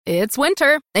It's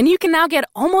winter, and you can now get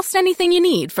almost anything you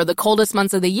need for the coldest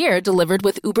months of the year delivered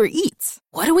with Uber Eats.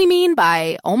 What do we mean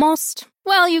by almost?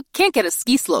 Well, you can't get a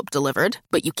ski slope delivered,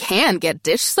 but you can get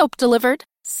dish soap delivered.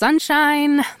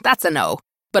 Sunshine, that's a no.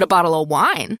 But a bottle of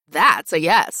wine, that's a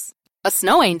yes. A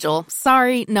snow angel,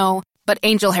 sorry, no. But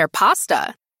angel hair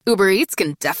pasta, Uber Eats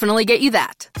can definitely get you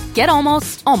that. Get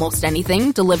almost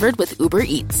anything delivered with Uber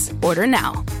Eats. Order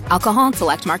now. Alcohol and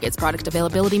select markets. Product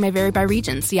availability may vary by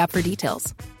region. See app for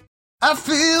details. I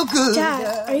feel good.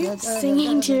 Dad, are you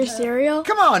singing to your cereal?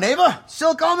 Come on, Ava.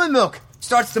 Silk almond milk.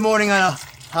 Starts the morning on a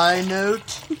high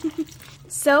note.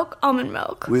 Silk almond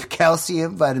milk. With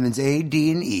calcium, vitamins A,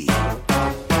 D, and E.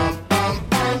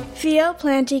 Feel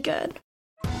plenty good.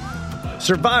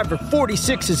 Survivor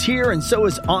 46 is here, and so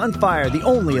is On Fire, the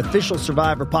only official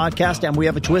Survivor podcast, and we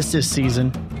have a twist this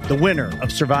season. The winner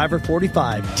of Survivor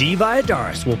 45, Dee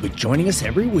Valladares, will be joining us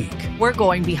every week. We're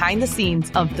going behind the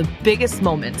scenes of the biggest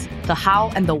moments, the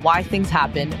how and the why things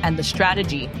happen, and the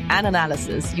strategy and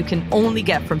analysis you can only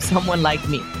get from someone like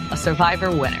me, a Survivor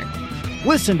winner.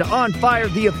 Listen to On Fire,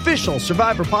 the official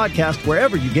Survivor podcast,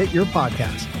 wherever you get your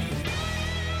podcast.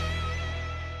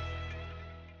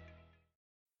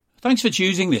 Thanks for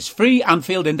choosing this free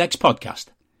Anfield Index podcast.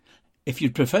 If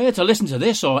you'd prefer to listen to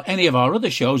this or any of our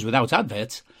other shows without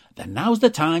adverts, then now's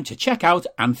the time to check out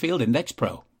Anfield Index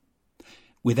Pro.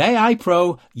 With AI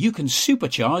Pro, you can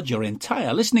supercharge your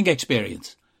entire listening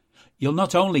experience. You'll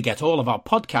not only get all of our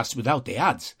podcasts without the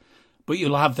ads, but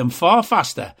you'll have them far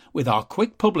faster with our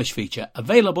Quick Publish feature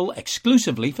available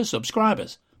exclusively for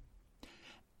subscribers.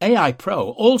 AI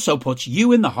Pro also puts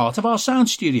you in the heart of our sound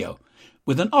studio,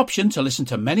 with an option to listen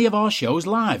to many of our shows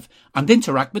live and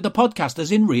interact with the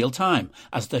podcasters in real time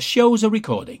as the shows are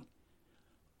recording.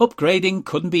 Upgrading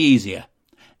couldn't be easier.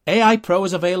 AI Pro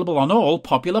is available on all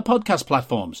popular podcast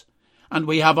platforms, and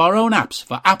we have our own apps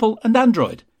for Apple and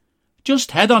Android.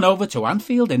 Just head on over to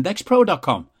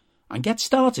AnfieldIndexPro.com and get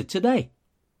started today.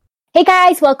 Hey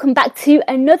guys, welcome back to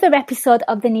another episode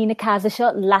of the Nina Kauser Show,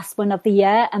 last one of the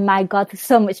year, and my God,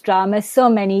 so much drama, so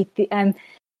many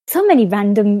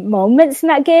random moments in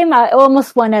that game. I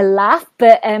almost want to laugh,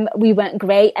 but we weren't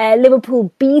great.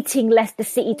 Liverpool beating Leicester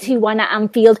City 2-1 at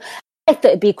Anfield. I thought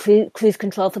it'd be cruise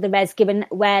control for the Reds, given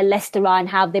where Leicester are and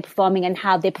how they're performing and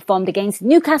how they performed against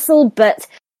Newcastle. But,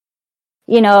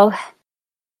 you know,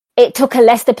 it took a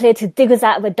Leicester player to dig us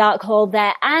out of a dark hole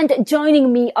there. And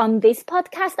joining me on this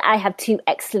podcast, I have two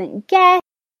excellent guests.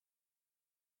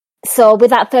 So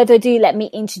without further ado, let me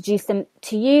introduce them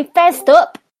to you. First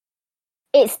up,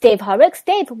 it's Dave Horrocks.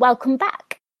 Dave, welcome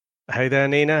back. Hey there,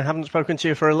 Nina. Haven't spoken to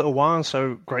you for a little while,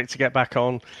 so great to get back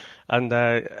on. And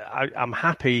I'm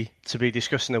happy to be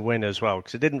discussing the win as well,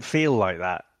 because it didn't feel like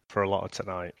that for a lot of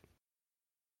tonight.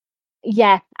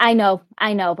 Yeah, I know.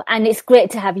 And it's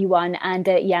great to have you on. And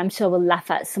yeah, I'm sure we'll laugh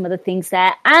at some of the things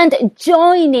there. And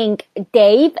joining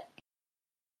Dave,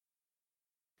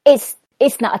 it's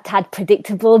not a tad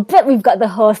predictable, but we've got the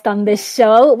host on this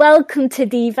show. Welcome to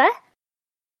Diva.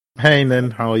 Hey,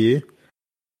 Nin, how are you?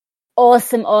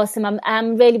 Awesome.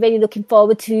 I'm really, really looking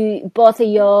forward to both of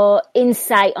your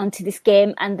insight onto this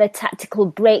game and the tactical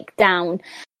breakdown.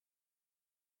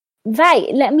 Right,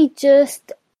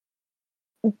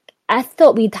 I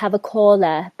thought we'd have a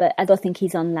caller, but I don't think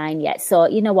he's online yet. So,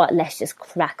 you know what? Let's just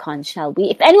crack on, shall we?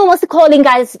 If anyone wants to call in,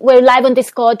 guys, we're live on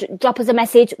Discord. Drop us a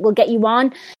message. We'll get you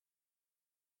on.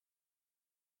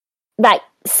 Right.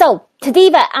 So,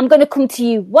 Tadiva, I'm going to come to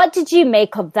you. What did you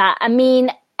make of that? I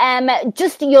mean,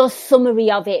 just your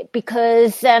summary of it,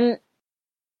 because I'm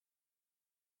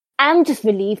just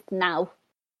relieved now.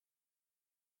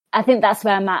 I think that's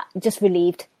where I'm at, just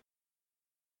relieved.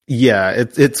 Yeah,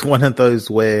 it's one of those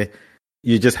where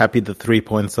you're just happy the 3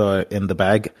 points are in the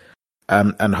bag,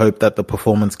 and hope that the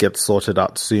performance gets sorted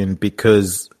out soon,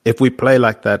 because if we play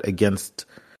like that against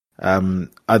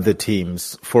other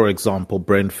teams, for example,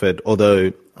 Brentford,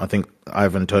 although I think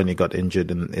Ivan Toney got injured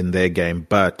in their game,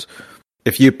 but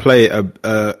if you play a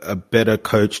better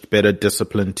coached, better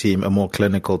disciplined team, a more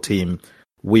clinical team,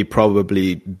 we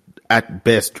probably at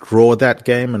best draw that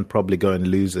game and probably go and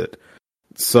lose it.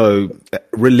 So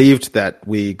relieved that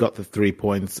we got the 3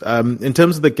 points. In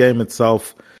terms of the game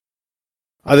itself,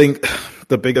 I think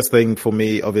the biggest thing for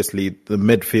me, obviously, the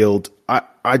midfield.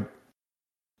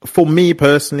 For me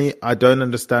personally, I don't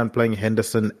understand playing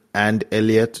Henderson and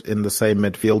Elliott in the same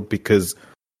midfield, because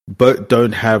both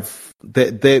don't have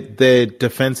their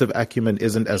defensive acumen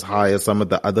isn't as high as some of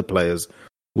the other players,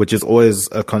 which is always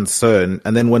a concern.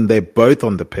 And then when they're both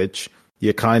on the pitch,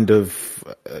 you're kind of,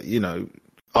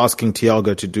 asking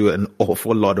Thiago to do an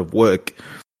awful lot of work.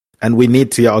 And we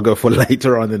need Thiago for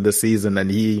later on in the season, and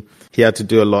he had to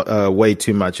do a lot, way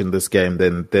too much in this game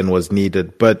than was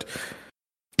needed. But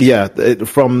yeah,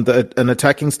 from an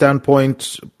attacking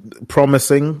standpoint,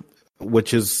 promising,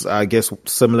 which is, I guess,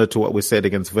 similar to what we said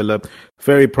against Villa.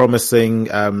 Very promising,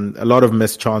 a lot of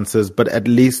missed chances, but at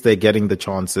least they're getting the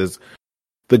chances.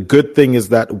 The good thing is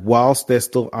that whilst they're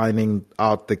still ironing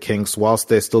out the kinks, whilst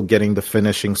they're still getting the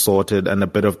finishing sorted and a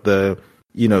bit of the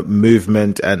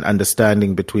movement and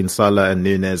understanding between Salah and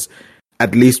Nunes,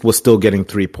 at least we're still getting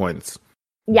 3 points.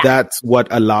 Yeah. That's what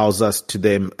allows us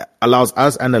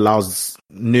and allows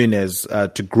Nunes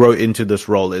to grow into this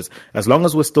role. Is as long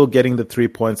as we're still getting the 3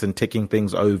 points and ticking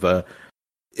things over,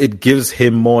 it gives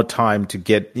him more time to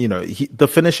get, the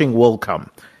finishing will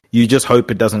come. You just hope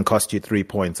it doesn't cost you 3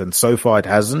 points. And so far it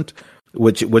hasn't,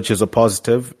 which is a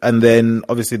positive. And then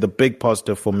obviously the big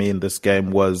positive for me in this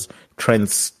game was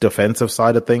Trent's defensive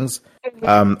side of things.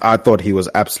 I thought he was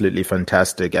absolutely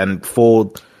fantastic. And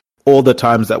for all the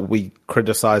times that we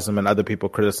criticize him and other people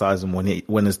criticize him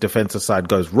when his defensive side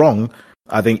goes wrong,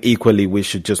 I think equally we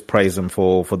should just praise him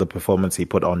for the performance he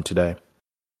put on today.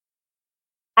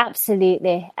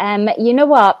 Absolutely. You know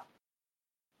what?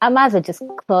 I might as well just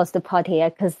close the pod here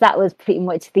because that was pretty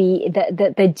much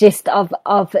the gist of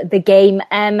the game.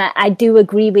 I do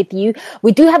agree with you.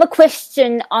 We do have a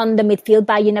question on the midfield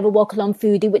by You Never Walk Alone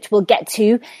Foodie, which we'll get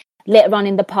to later on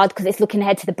in the pod because it's looking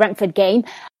ahead to the Brentford game.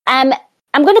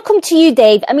 I'm going to come to you,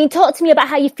 Dave. I mean, talk to me about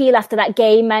how you feel after that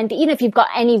game and, if you've got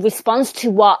any response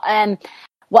to what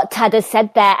Tad has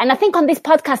said there. And I think on this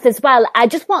podcast as well, I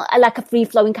just want a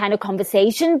free-flowing kind of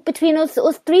conversation between us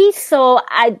three. So,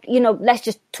 let's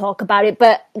just talk about it.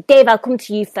 But Dave, I'll come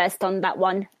to you first on that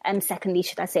one. Secondly,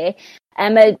 should I say.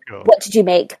 Sure. What did you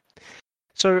make?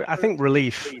 So I think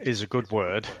relief is a good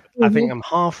word. Mm-hmm. I think I'm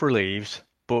half relieved,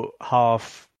 but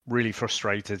half really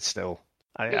frustrated still.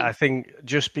 I think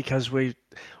just because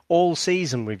all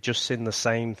season we've just seen the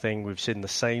same thing. We've seen the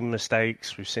same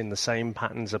mistakes. We've seen the same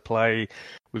patterns of play.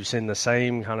 We've seen the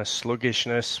same kind of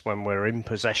sluggishness when we're in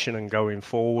possession and going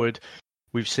forward.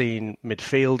 We've seen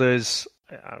midfielders.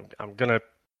 I'm going to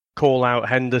call out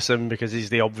Henderson because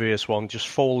he's the obvious one. Just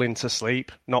fall into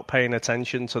sleep, not paying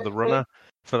attention to the runner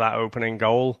for that opening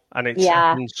goal. And it's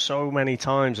happened so many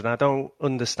times. And I don't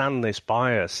understand this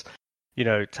bias.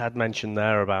 Tad mentioned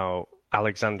there about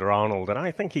Alexander-Arnold, and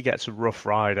I think he gets a rough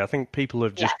ride. I think people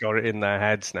have just got it in their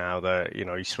heads now that,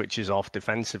 he switches off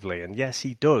defensively. And yes,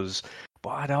 he does.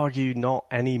 But I'd argue not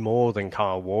any more than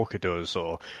Kyle Walker does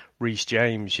or Reece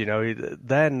James.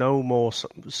 They're no more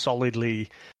solidly,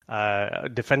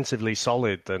 defensively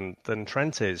solid than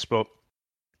Trent is. But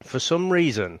for some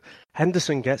reason,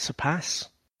 Henderson gets a pass.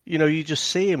 You just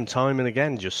see him time and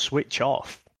again just switch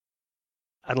off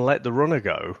and let the runner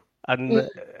go. And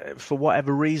for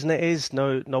whatever reason it is,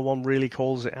 no one really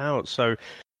calls it out. So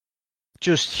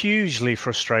just hugely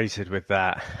frustrated with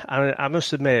that. And I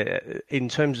must admit, in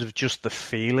terms of just the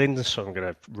feelings, so I'm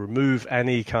going to remove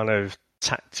any kind of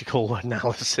tactical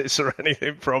analysis or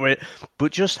anything from it,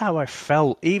 but just how I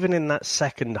felt, even in that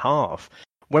second half,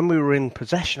 when we were in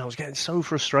possession, I was getting so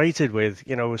frustrated with,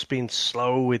 us being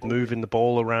slow with moving the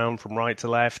ball around from right to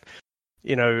left.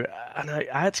 And I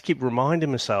had to keep reminding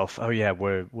myself, oh yeah,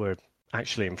 we're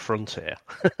actually in front here.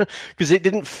 Because it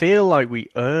didn't feel like we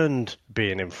earned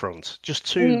being in front. Just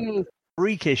two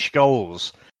freakish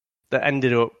goals that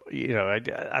ended up,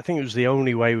 I think it was the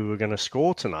only way we were going to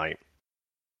score tonight.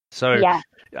 So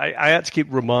I had to keep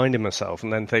reminding myself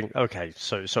and then think, okay,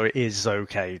 so it is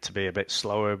okay to be a bit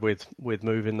slower with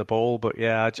moving the ball. But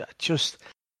yeah,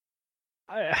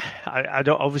 I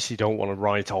obviously don't want to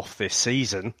write off this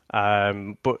season,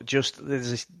 but just there's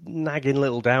this nagging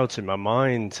little doubt in my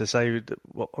mind to say,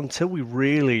 well, until we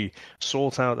really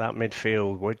sort out that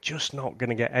midfield, we're just not going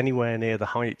to get anywhere near the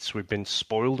heights we've been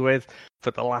spoiled with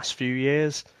for the last few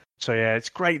years. So yeah, it's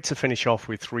great to finish off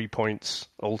with 3 points.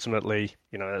 Ultimately,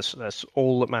 that's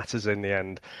all that matters in the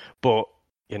end. But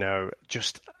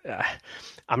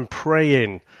I'm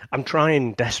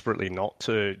trying desperately not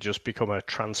to just become a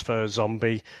transfer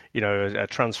zombie, a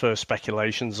transfer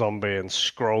speculation zombie and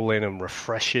scrolling and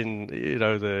refreshing,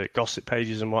 the gossip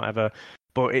pages and whatever.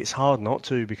 But it's hard not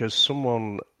to because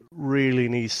someone really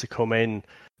needs to come in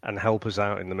and help us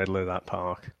out in the middle of that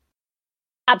park.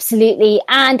 Absolutely.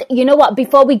 And you know what?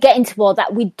 Before we get into all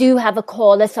that, we do have a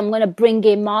caller, so I'm going to bring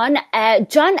him on.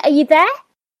 John, are you there?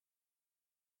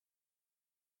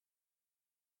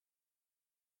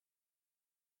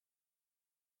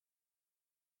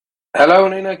 Hello,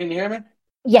 Nina, can you hear me?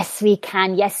 Yes, we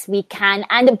can.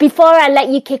 And before I let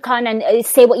you kick on and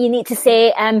say what you need to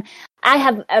say, I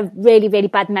have a really, really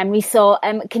bad memory. So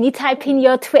can you type in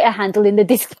your Twitter handle in the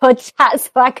Discord chat so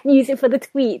I can use it for the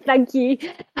tweet? Thank you.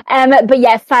 But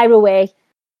yeah, fire away.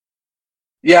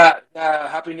 Yeah,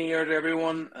 Happy New Year to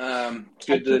everyone. It's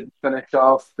good to finish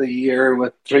off the year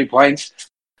with 3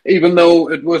 points, even though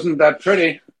it wasn't that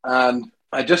pretty. And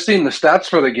I just seen the stats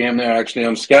for the game there actually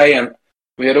on Sky, and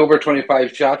we had over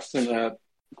 25 shots and a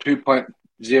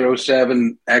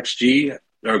 2.07 XG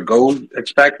or goal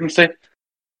expectancy.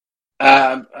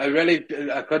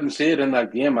 I couldn't see it in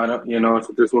that game. I don't, it's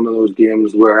just one of those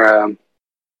games where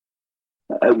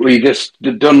we just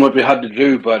done what we had to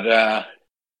do. But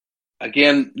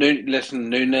again, listen,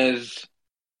 Núñez,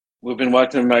 we've been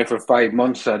watching him now for 5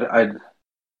 months. How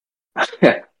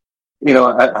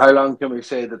long can we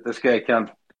say that this guy can't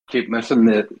keep missing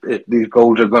these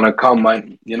goals are going to come?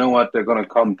 You know what, they're going to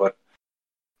come, but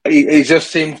he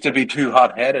just seems to be too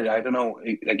hot-headed. I don't know.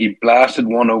 He blasted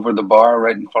one over the bar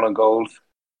right in front of goals.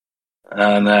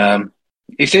 And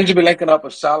he seems to be linking up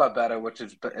with Salah better, which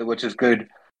is good.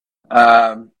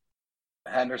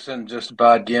 Henderson, just a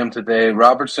bad game today.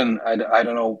 Robertson, I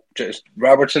don't know.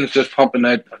 Robertson's just pumping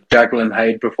out Jekyll and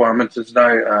Hyde performances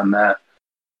now. And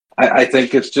I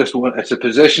think it's a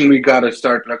position we got to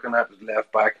start looking at as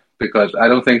left back, because I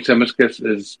don't think Tsimikas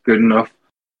is good enough.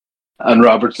 And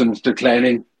Robertson's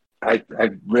declining. I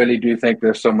really do think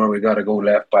there's somewhere we got to go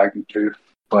left back to.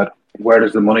 But where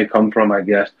does the money come from, I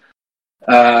guess?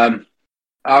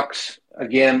 Ox,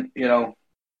 again,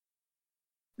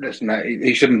 listen,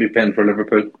 he shouldn't be pinned for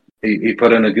Liverpool. He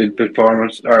put in a good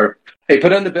performance, or he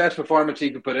put in the best performance he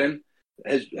could put in.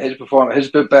 His best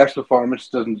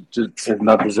performance is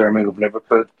not deserving of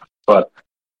Liverpool. But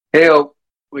hey,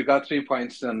 we got 3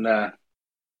 points, and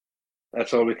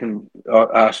that's all we can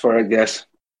ask for, I guess.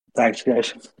 Thanks,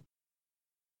 guys.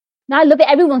 No, I love it.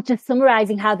 Everyone's just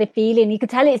summarising how they're feeling. You can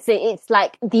tell it's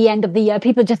like the end of the year.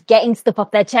 People just getting stuff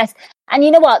off their chest. And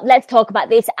you know what? Let's talk about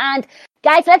this. And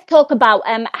guys, let's talk about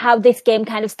how this game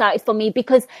kind of started for me,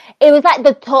 because it was like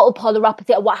the total polar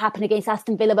opposite of what happened against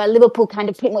Aston Villa, where Liverpool kind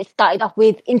of pretty much started off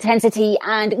with intensity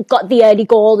and got the early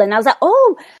goal. And I was like,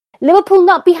 oh, Liverpool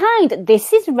not behind.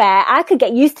 This is rare. I could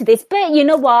get used to this. But you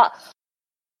know what?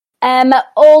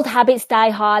 Old habits die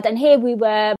hard. And here we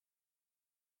were,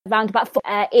 round about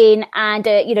in, and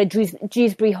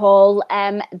Dewsbury Hall,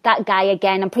 that guy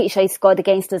again, I'm pretty sure he scored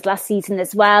against us last season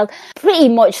as well, pretty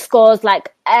much scores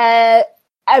like a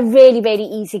really, really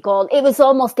easy goal. It was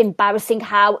almost embarrassing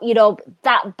how,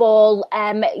 that ball,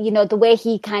 the way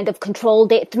he kind of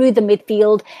controlled it through the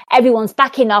midfield. Everyone's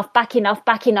backing off.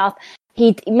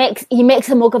 He makes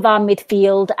a mug of our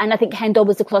midfield, and I think Hendo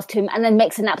was the close to him, and then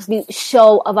makes an absolute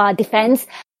show of our defence.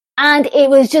 And it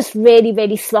was just really,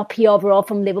 really sloppy overall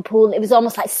from Liverpool. It was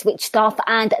almost like switched off,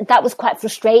 and that was quite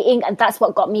frustrating. And that's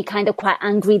what got me kind of quite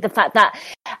angry. The fact that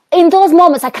in those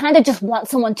moments, I kind of just want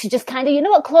someone to just kind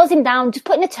of, close him down, just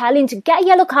put in a challenge, get a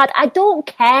yellow card. I don't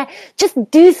care. Just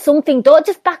do something. Don't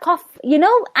just back off,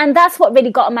 and that's what really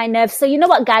got on my nerves. So you know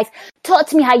what, guys, talk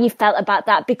to me how you felt about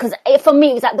that, because for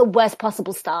me, it was like the worst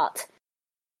possible start.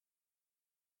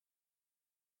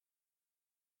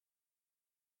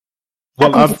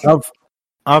 Well,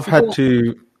 I've had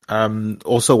to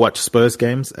also watch Spurs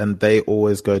games, and they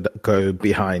always go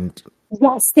behind.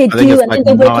 Yes, they do. It's and like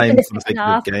then 9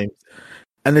 consecutive games,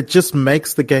 and it just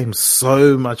makes the game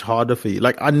so much harder for you,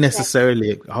 like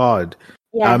unnecessarily hard.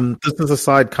 Yeah. This is a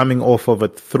side coming off of a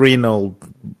 3-0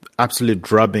 absolute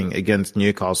drubbing against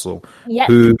Newcastle,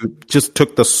 who just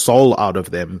took the soul out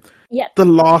of them. Yep. The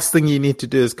last thing you need to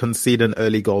do is concede an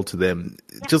early goal to them.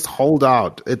 Just hold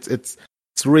out. It's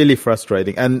really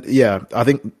frustrating. And yeah, I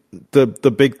think the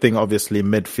big thing, obviously,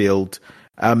 midfield.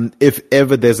 If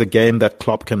ever there's a game that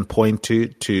Klopp can point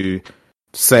to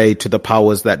say to the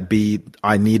powers that be,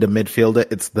 I need a midfielder,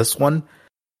 it's this one.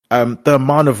 The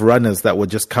amount of runners that were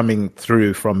just coming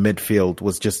through from midfield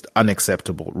was just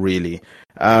unacceptable, really.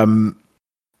 And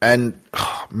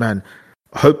oh, man,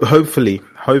 hopefully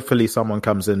someone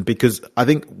comes in, because I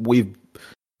think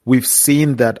we've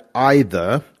seen that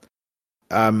either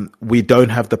we don't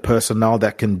have the personnel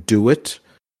that can do it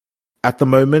at the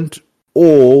moment,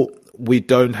 or we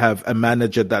don't have a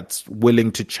manager that's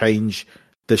willing to change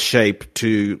the shape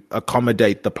to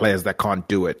accommodate the players that can't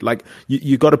do it. Like,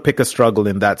 you got to pick a struggle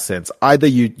in that sense. Either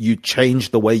you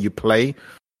change the way you play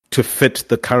to fit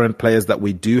the current players that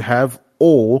we do have,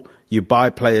 or you buy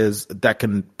players that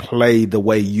can play the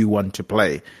way you want to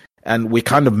play. And we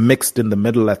kind of mixed in the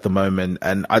middle at the moment.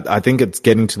 And I think it's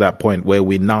getting to that point where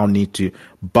we now need to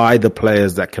buy the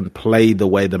players that can play the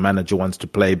way the manager wants to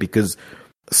play, because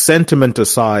sentiment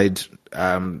aside,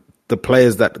 the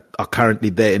players that are currently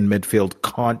there in midfield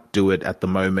can't do it at the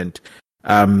moment.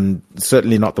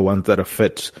 Certainly not the ones that are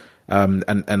fit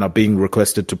and are being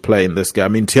requested to play in this game. I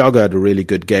mean, Thiago had a really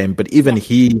good game, but even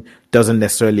he doesn't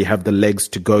necessarily have the legs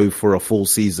to go for a full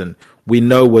season. We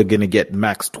know we're going to get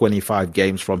max 25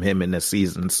 games from him in a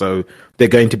season. So there are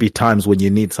going to be times when you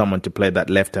need someone to play that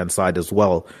left-hand side as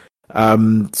well.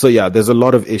 So yeah, there's a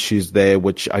lot of issues there,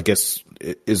 which I guess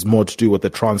is more to do with the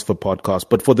transfer podcast.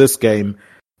 But for this game,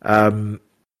 I'm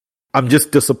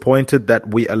just disappointed that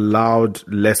we allowed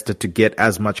Leicester to get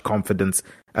as much confidence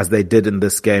as they did in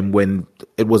this game when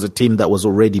it was a team that was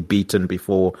already beaten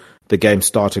before the game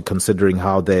started, considering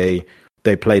how they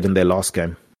played in their last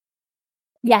game.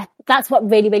 Yeah, that's what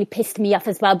really, really pissed me off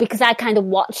as well, because I kind of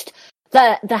watched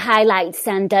the highlights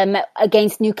and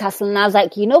against Newcastle, and I was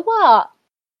like, you know what?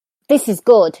 This is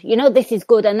good. This is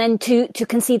good. And then to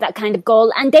concede that kind of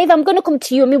goal. And Dave, I'm going to come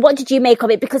to you. I mean, what did you make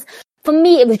of it? Because for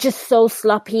me, it was just so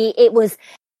sloppy. It was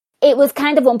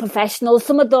kind of unprofessional.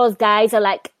 Some of those guys are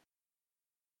like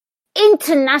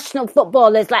international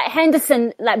footballers, like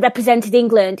Henderson, like represented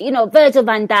England, Virgil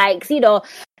van Dijk,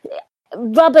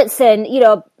 Robertson,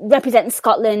 representing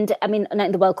Scotland. I mean, not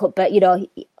in the World Cup, but,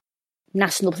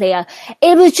 national player.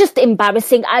 It was just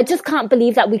embarrassing. I just can't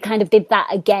believe that we kind of did that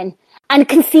again and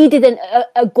conceded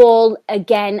a goal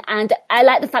again. And I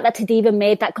like the fact that Tadiva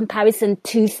made that comparison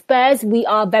to Spurs. We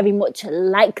are very much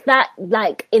like that,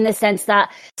 like in the sense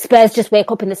that Spurs just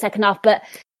wake up in the second half. But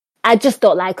I just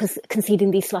don't like us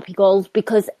conceding these sloppy goals,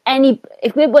 because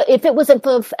if it wasn't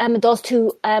for those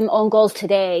two own goals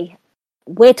today,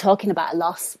 we're talking about a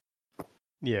loss.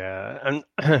 Yeah,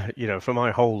 and for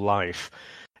my whole life,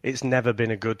 it's never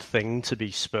been a good thing to be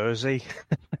Spursy.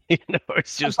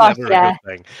 It's just never a good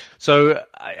thing. So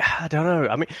I don't know.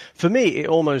 I mean, for me, it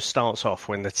almost starts off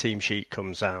when the team sheet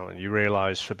comes out and you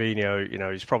realise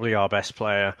Fabinho, he's probably our best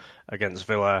player against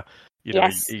Villa.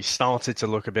 He started to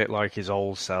look a bit like his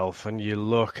old self, and you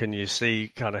look and you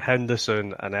see kind of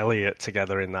Henderson and Elliott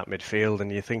together in that midfield,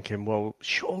 and you're thinking, well,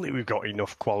 surely we've got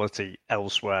enough quality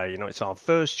elsewhere. It's our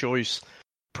first choice.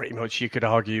 Pretty much, you could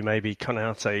argue maybe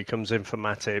Konate comes in for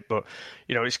Matip, but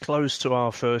it's close to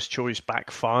our first choice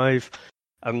back five,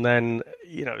 and then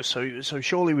so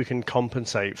surely we can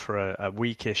compensate for a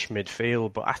weakish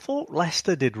midfield. But I thought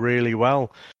Leicester did really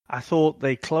well. I thought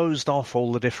they closed off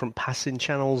all the different passing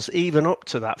channels, even up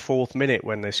to that 4th minute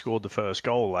when they scored the first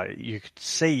goal. Like, you could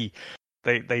see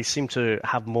they seem to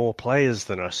have more players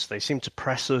than us. They seem to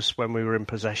press us when we were in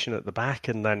possession at the back,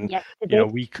 and then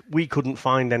we couldn't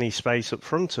find any space up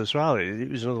front as well. It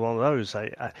was another one of those.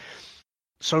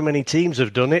 So many teams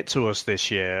have done it to us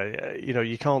this year.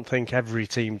 You can't think every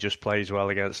team just plays well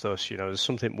against us. There's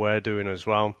something we're doing as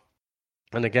well.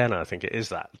 And again, I think it is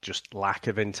that just lack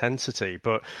of intensity.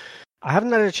 But I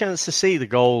haven't had a chance to see the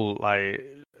goal like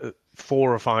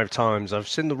 4 or 5 times. I've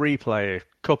seen the replay a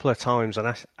couple of times, and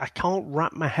I can't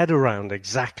wrap my head around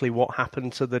exactly what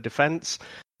happened to the defence.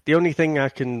 The only thing I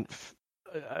can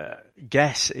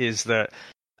guess is that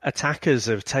attackers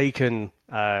have taken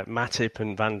Matip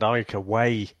and Van Dijk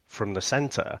away from the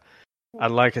centre.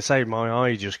 And like I say, my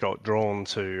eye just got drawn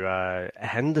to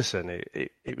Henderson.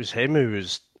 It was him who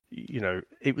was,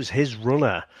 it was his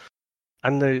runner.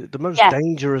 And the most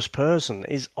dangerous person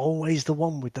is always the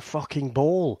one with the fucking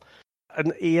ball.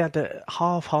 And he had a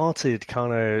half-hearted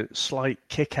kind of slight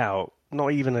kick out,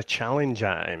 not even a challenge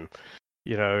at him,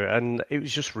 and it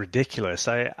was just ridiculous.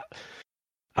 I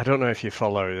don't know if you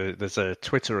follow, there's a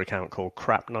Twitter account called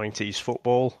Crap 90s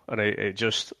Football, and it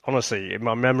just, honestly, in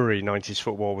my memory, 90s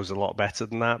football was a lot better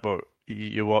than that, but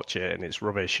you watch it and it's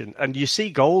rubbish. And you see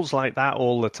goals like that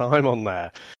all the time on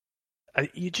there.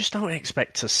 You just don't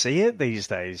expect to see it these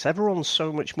days. Everyone's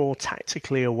so much more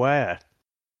tactically aware.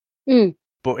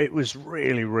 But it was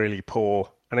really, really poor.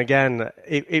 And again,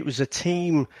 it was a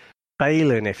team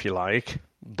failing, if you like,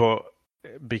 but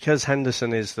because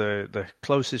Henderson is the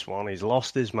closest one, he's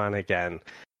lost his man again.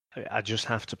 I just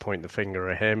have to point the finger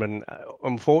at him. And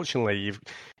unfortunately,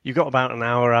 you've got about an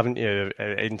hour, haven't you,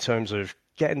 in terms of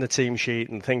getting the team sheet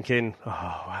and thinking,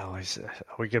 oh, well,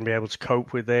 are we going to be able to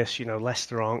cope with this?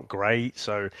 Leicester aren't great,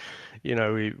 so,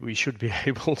 we should be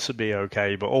able to be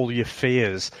okay. But all your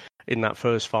fears in that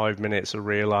first 5 minutes are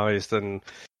realised. And,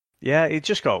 yeah, it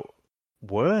just got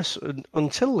worse.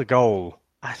 Until the goal,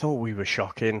 I thought we were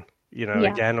shocking.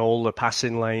 Again, all the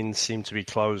passing lanes seem to be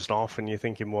closed off, and you're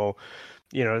thinking, well,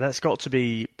 that's got to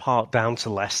be part down to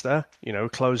Leicester,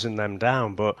 closing them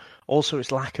down, but also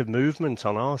it's lack of movement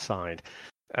on our side.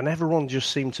 And everyone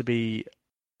just seemed to be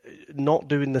not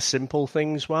doing the simple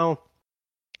things well.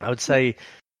 I would say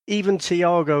even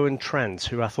Thiago and Trent,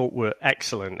 who I thought were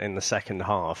excellent in the second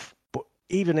half, but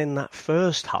even in that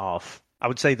first half, I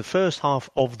would say the first half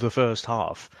of the first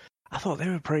half, I thought they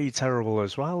were pretty terrible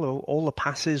as well. All the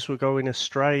passes were going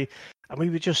astray, and we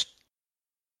were just,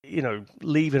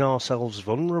 leaving ourselves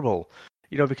vulnerable.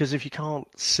 Because if you can't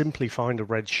simply find a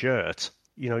red shirt,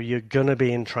 you're going to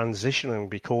be in transition and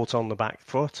be caught on the back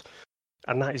foot.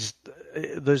 And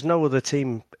there's no other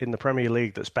team in the Premier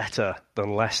League that's better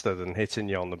than Leicester than hitting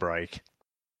you on the break.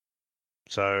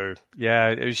 So, yeah,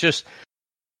 it was just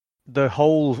not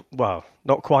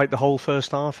quite the whole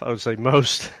first half. I would say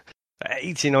most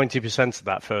 80-90% of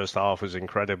that first half was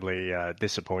incredibly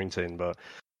disappointing. But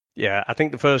yeah, I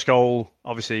think the first goal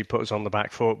obviously put us on the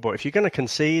back foot. But if you're going to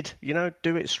concede,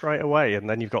 do it straight away, and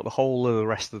then you've got the whole of the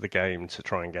rest of the game to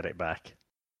try and get it back.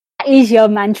 That is your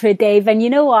mantra, Dave. And you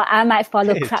know what? I might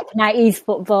follow Crack 90s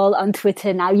Football on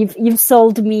Twitter now. You've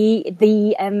sold me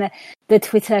the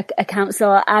Twitter account, so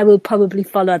I will probably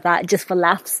follow that just for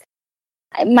laughs.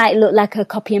 It might look like a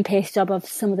copy and paste job of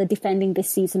some of the defending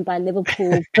this season by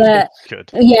Liverpool, but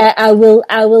yeah, I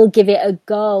will give it a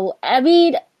go. I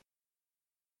mean,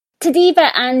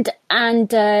 Tadiva and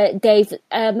Dave,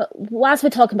 whilst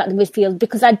we're talking about the midfield,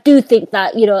 because I do think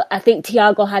that, I think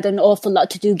Thiago had an awful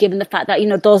lot to do, given the fact that,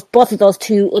 both of those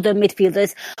two other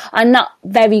midfielders are not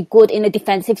very good in a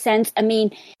defensive sense. I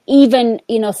mean, even,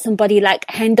 somebody like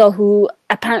Hendo, who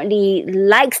apparently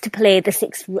likes to play the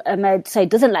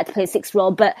doesn't like to play the sixth role,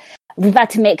 but we've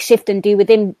had to make shift and do with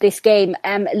him this game,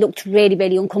 looked really,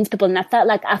 really uncomfortable. And I felt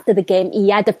like after the game, he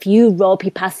had a few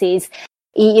ropey passes.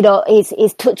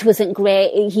 His touch wasn't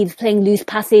great. He was playing loose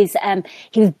passes.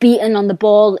 He was beaten on the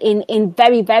ball in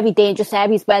very, very dangerous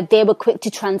areas where they were quick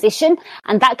to transition.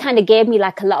 And that kind of gave me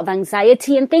like a lot of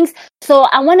anxiety and things. So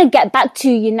I want to get back to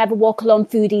You Never Walk Alone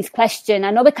Foodie's question.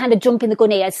 I know we're kind of jumping the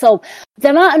gun here. So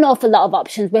there aren't an awful lot of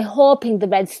options. We're hoping the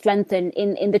Reds strengthen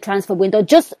in the transfer window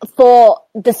just for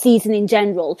the season in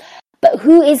general. But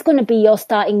who is going to be your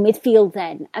starting midfield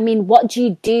then? I mean, what do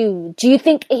you do? Do you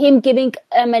think him giving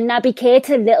a Naby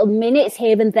Keita little minutes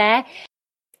here and there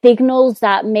signals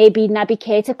that maybe Naby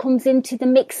Keita comes into the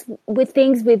mix with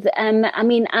things?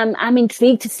 I'm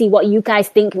intrigued to see what you guys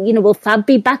think. Will Fab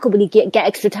be back, or will he get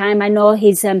extra time? I know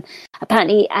his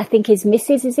apparently I think his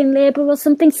missus is in labour or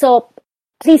something. So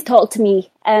please talk to me.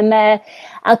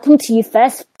 I'll come to you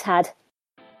first, Tad.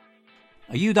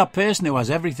 Are you that person who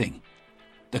has everything?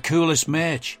 The coolest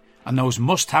merch, and those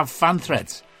must-have fan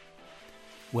threads?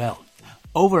 Well,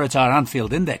 over at our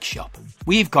Anfield Index shop,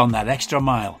 we've gone that extra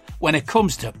mile when it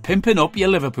comes to pimping up your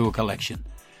Liverpool collection.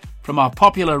 From our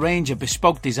popular range of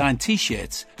bespoke design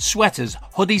t-shirts, sweaters,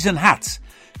 hoodies and hats,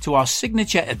 to our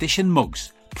signature edition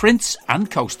mugs, prints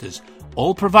and coasters,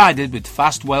 all provided with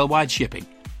fast worldwide shipping.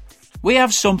 We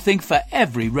have something for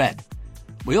every red.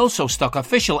 We also stock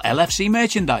official LFC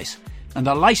merchandise and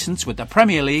are licensed with the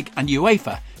Premier League and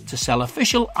UEFA to sell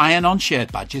official iron-on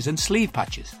shirt badges and sleeve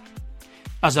patches.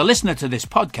 As a listener to this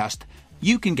podcast,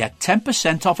 you can get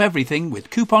 10% off everything with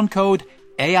coupon code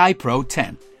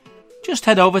AIPRO10. Just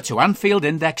head over to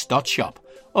AnfieldIndex.shop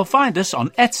or find us on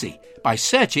Etsy by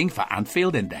searching for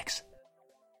Anfield Index.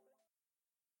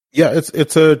 Yeah,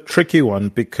 it's a tricky one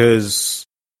because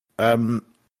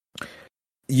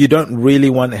you don't really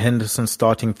want Henderson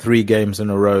starting 3 games in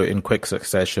a row in quick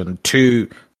succession. 2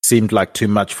 seemed like too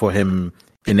much for him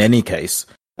in any case.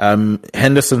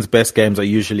 Henderson's best games are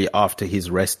usually after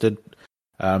he's rested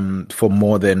for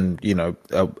more than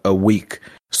a week.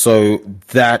 So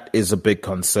that is a big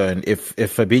concern. If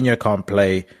Fabinho can't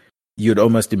play, you'd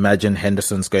almost imagine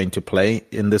Henderson's going to play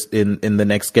in the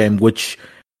next game, which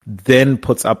then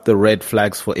puts up the red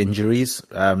flags for injuries.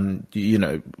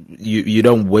 You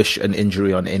don't wish an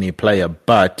injury on any player,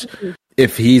 but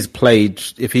if he's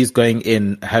going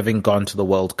in, having gone to the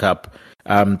World Cup,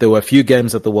 there were a few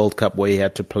games at the World Cup where he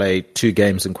had to play 2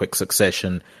 games in quick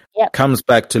succession. Yep. Comes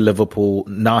back to Liverpool,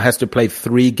 now has to play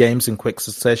 3 games in quick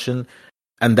succession.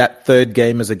 And that 3rd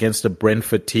game is against a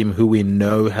Brentford team who we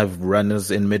know have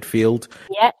runners in midfield.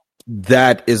 Yep.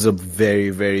 That is a very,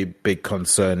 very big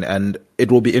concern. And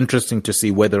it will be interesting to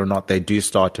see whether or not they do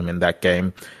start him in that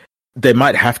game. They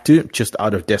might have to, just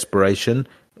out of desperation,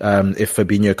 if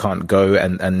Fabinho can't go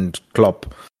and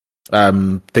Klopp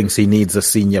thinks he needs a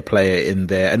senior player in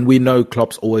there. And we know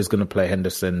Klopp's always going to play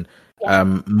Henderson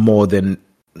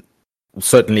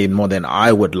certainly more than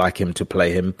I would like him to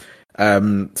play him.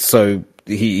 So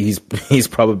he's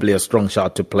probably a strong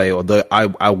shot to play, although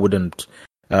I wouldn't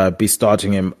be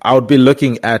starting him. I would be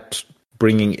looking at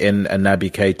bringing in a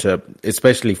Naby Keita,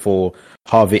 especially for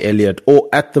Harvey Elliott, or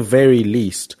at the very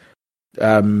least,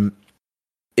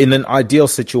 in an ideal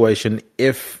situation,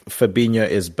 if Fabinho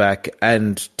is back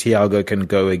and Thiago can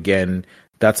go again,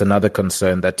 that's another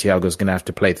concern that Thiago's going to have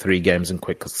to play 3 games in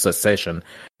quick succession.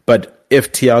 But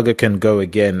if Thiago can go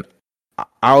again,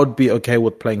 I would be okay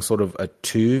with playing sort of a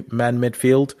 2-man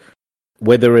midfield,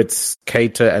 whether it's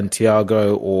Keita and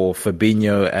Thiago or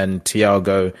Fabinho and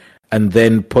Thiago, and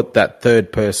then put that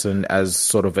third person as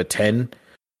sort of a 10.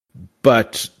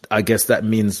 But I guess that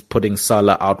means putting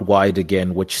Salah out wide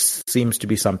again, which seems to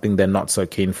be something they're not so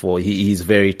keen for. He's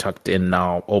very tucked in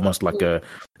now, almost like a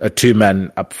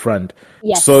 2-man up front.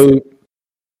 Yes. So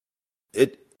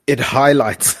it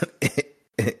highlights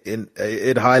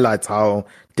it highlights how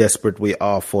desperate we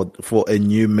are for a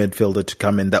new midfielder to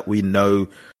come in that we know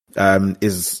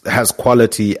has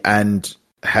quality and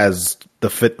has the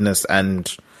fitness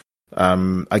and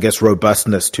I guess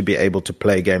robustness to be able to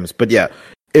play games. But yeah,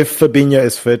 if Fabinho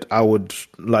is fit, I would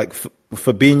like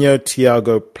Fabinho,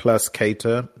 Thiago plus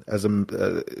Keita as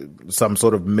some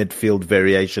sort of midfield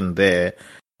variation there.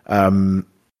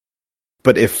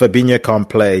 But if Fabinho can't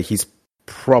play, he's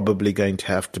probably going to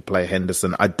have to play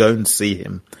Henderson. I don't see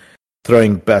him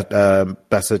throwing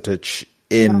Bajcetic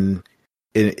in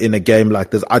a game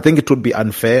like this. I think it would be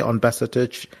unfair on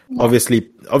Bajcetic. Yeah.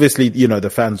 Obviously, you know, the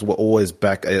fans will always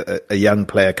back a young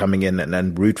player coming in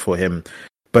and root for him,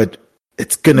 but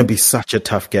it's going to be such a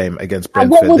tough game against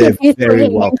Brentford. They're very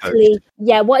well coached.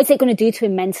 Yeah, what is it going to do to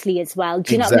him mentally as well?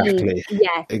 Do you know what I mean?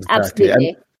 Yeah, exactly.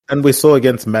 Absolutely. And we saw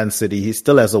against Man City, he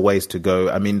still has a ways to go.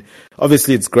 I mean,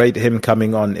 obviously it's great him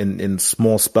coming on in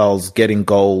small spells, getting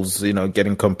goals, you know,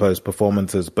 getting composed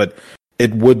performances, but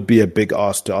it would be a big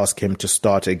ask to ask him to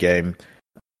start a game.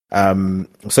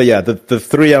 So yeah, the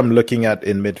 3 I'm looking at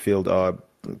in midfield are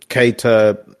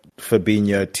Keita,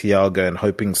 Fabinho, Thiago, and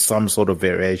hoping some sort of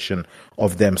variation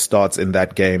of them starts in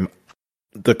that game.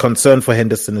 The concern for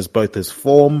Henderson is both his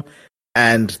form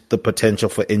and the potential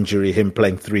for injury. Him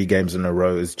playing 3 games in a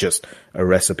row is just a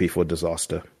recipe for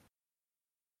disaster.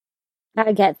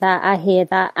 I get that. I hear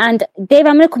that. And Dave,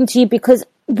 I'm going to come to you because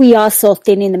we are so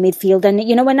thin in the midfield. And,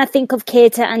 you know, when I think of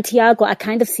Keita and Thiago, I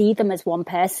kind of see them as one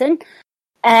person.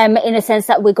 In a sense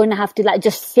that we're going to have to like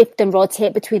just shift and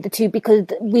rotate between the two because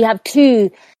we have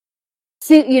two,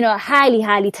 you know,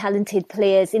 highly talented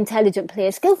players, intelligent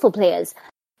players, skillful players.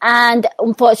 And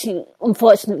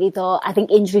unfortunately though, I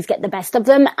think injuries get the best of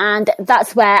them. And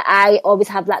that's where I always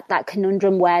have like that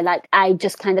conundrum where like, I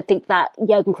just kind of think that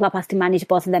Jurgen Klopp has to manage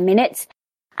both of their minutes.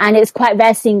 And it's quite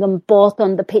rare seeing them both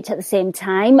on the pitch at the same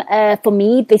time, for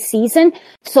me this season.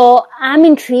 So I'm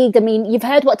intrigued. I mean, you've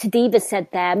heard what Tadiva said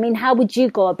there. I mean, how would you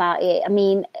go about it? I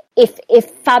mean, if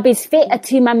Fab is fit, a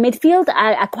 2-man midfield,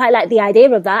 I quite like the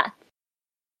idea of that.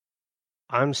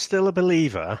 I'm still a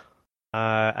believer.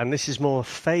 And this is more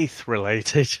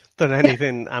faith-related than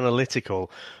anything analytical.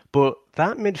 But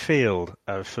that midfield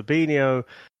of Fabinho,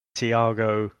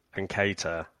 Thiago and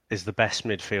Keita is the best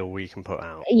midfield we can put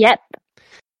out. Yep.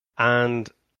 And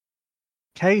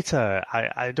Keita,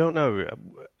 I don't know.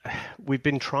 We've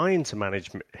been trying to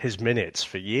manage his minutes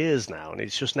for years now, and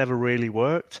it's just never really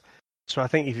worked. So I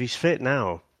think if he's fit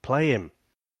now, play him.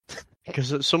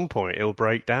 Because at some point he'll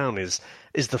break down is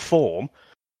the form.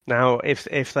 Now,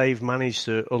 if they've managed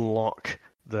to unlock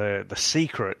the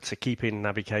secret to keeping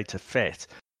Naby Keita fit,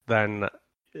 then,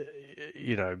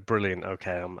 you know, brilliant.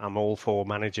 Okay, I'm all for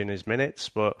managing his minutes,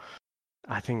 but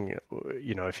I think,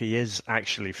 you know, if he is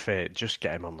actually fit, just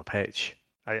get him on the pitch.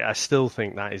 I still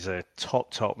think that is a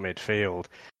top midfield.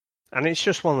 And it's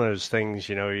just one of those things,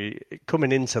 you know,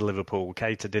 coming into Liverpool,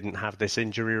 Keita didn't have this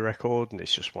injury record, and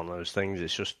it's just one of those things.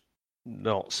 It's just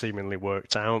not seemingly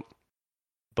worked out.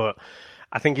 But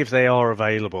I think if they are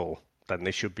available, then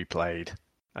they should be played.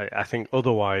 I think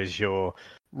otherwise you're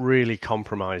really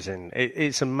compromising.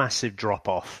 It's a massive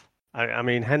drop-off. I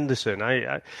mean, Henderson,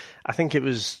 I think it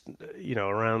was, you know,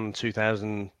 around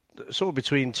 2000, sort of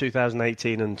between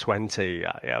 2018 and 20,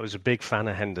 I was a big fan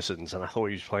of Henderson's, and I thought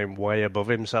he was playing way above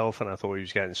himself, and I thought he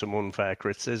was getting some unfair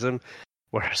criticism.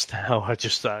 Whereas now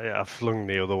I flung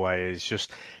the other way. It's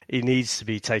just, he needs to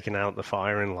be taken out the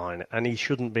firing line, and he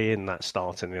shouldn't be in that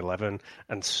starting 11,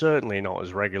 and certainly not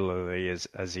as regularly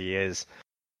as he is.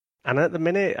 And at the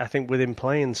minute, I think with him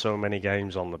playing so many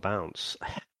games on the bounce,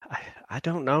 I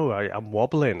don't know. I'm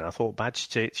wobbling. I thought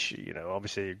Bajcetic, you know,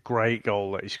 obviously a great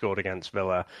goal that he scored against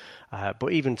Villa.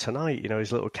 But even tonight, you know,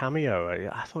 his little cameo,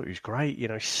 I thought he was great. You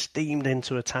know, he steamed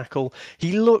into a tackle.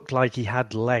 He looked like he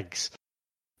had legs.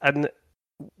 And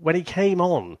when he came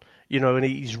on, you know, and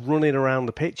he's running around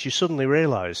the pitch, you suddenly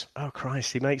realise, oh,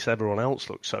 Christ, he makes everyone else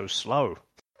look so slow.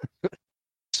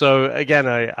 So, again,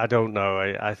 I don't know.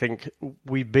 I think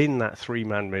we've been that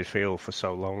 3-man midfield for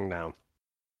so long now.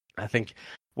 I think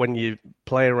when you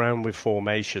play around with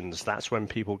formations, that's when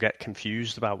people get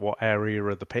confused about what area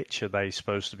of the pitch are they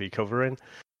supposed to be covering.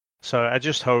 So I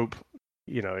just hope,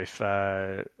 if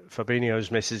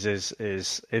Fabinho's missus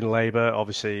is in labour,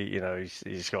 obviously,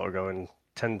 he's got to go and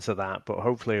tend to that, but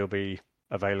hopefully he'll be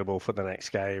available for the next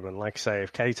game. And like I say,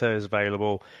 if Keita is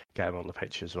available, get him on the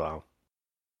pitch as well.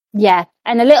 Yeah,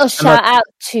 and a little shout out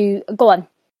to... Go on.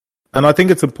 And I think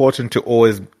it's important to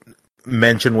always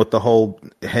mention with the whole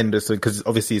Henderson, because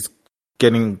obviously he's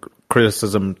getting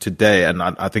criticism today, and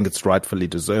I think it's rightfully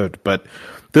deserved, but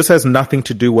this has nothing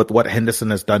to do with what Henderson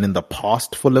has done in the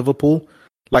past for Liverpool.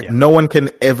 No one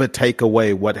can ever take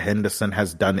away what Henderson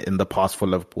has done in the past for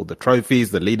Liverpool, the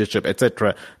trophies, the leadership,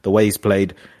 etc., the way he's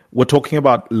played. We're talking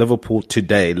about Liverpool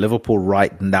today, Liverpool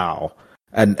right now.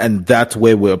 And that's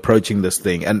where we're approaching this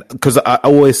thing. And because I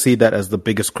always see that as the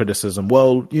biggest criticism.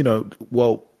 Well,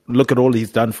 look at all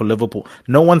he's done for Liverpool.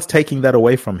 No one's taking that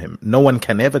away from him. No one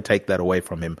can ever take that away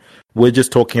from him. We're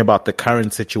just talking about the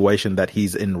current situation that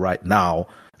he's in right now,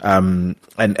 and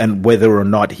whether or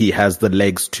not he has the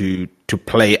legs to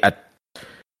play at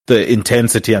the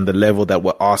intensity and the level that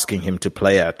we're asking him to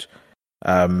play at.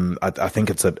 I think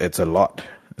it's a lot.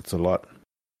 It's a lot.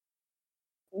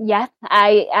 Yeah,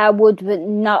 I would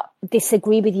not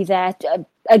disagree with you there.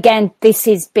 Again, this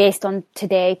is based on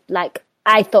today.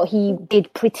 I thought he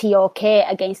did pretty okay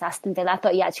against Aston Villa. I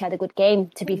thought he actually had a good game,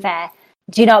 to be fair.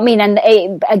 Do you know what I mean? And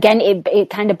it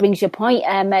kind of brings your point,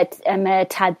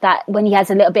 Tad, that when he has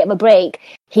a little bit of a break,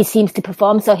 he seems to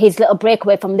perform. So his little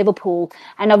breakaway from Liverpool,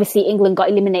 and obviously England got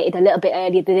eliminated a little bit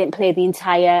earlier. They didn't play the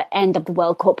entire end of the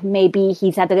World Cup. Maybe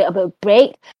he's had a little bit of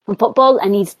break from football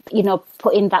and he's,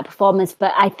 put in that performance.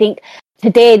 But I think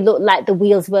today looked like the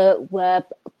wheels were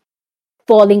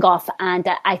falling off, and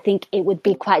I think it would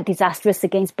be quite disastrous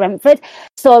against Brentford.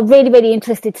 So really, really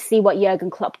interested to see what Jurgen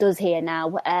Klopp does here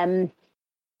now.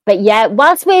 But yeah,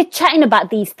 whilst we're chatting about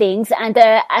these things, and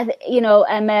John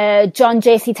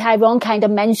JC Tyrone kind of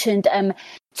mentioned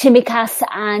Tsimikas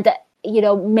and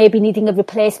maybe needing a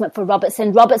replacement for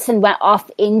Robertson. Robertson went off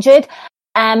injured.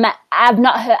 I've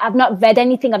not read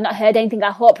anything. I've not heard anything. I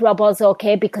hope Robbo's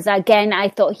okay, because again, I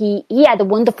thought he had a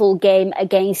wonderful game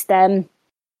against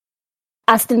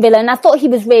Aston Villa, and I thought he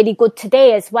was really good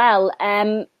today as well.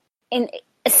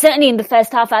 Certainly in the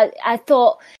first half, I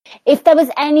thought if there was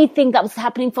anything that was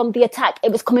happening from the attack,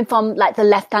 it was coming from the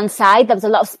left-hand side. There was a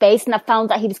lot of space, and I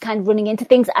found that he was kind of running into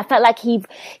things. I felt like he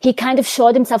kind of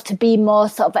showed himself to be more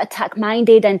sort of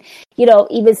attack-minded, and he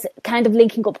was kind of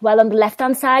linking up well on the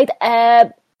left-hand side.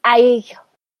 Have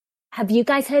you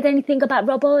guys heard anything about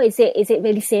Robbo? Is it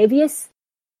really serious?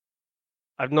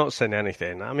 I've not seen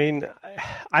anything. I mean,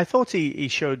 I thought he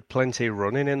showed plenty of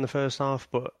running in the first half,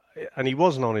 and he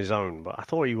wasn't on his own, but I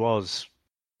thought he was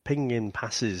pinging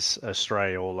passes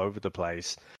astray all over the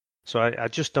place. So I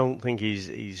just don't think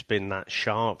he's been that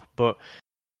sharp, but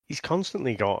he's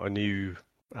constantly got a new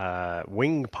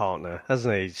wing partner,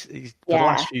 hasn't he? For the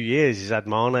last few years, he's had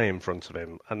Mane in front of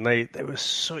him, and they were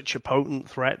such a potent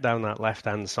threat down that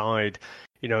left-hand side.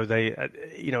 He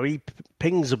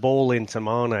pings a ball into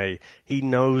Mane. He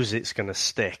knows it's going to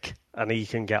stick, and he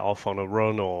can get off on a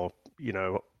run or,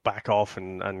 back off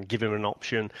and give him an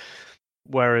option.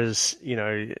 Whereas,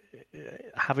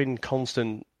 having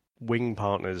constant wing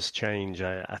partners change,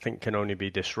 I think can only be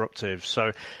disruptive.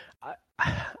 So I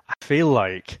feel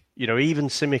like, even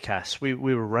Tsimikas, we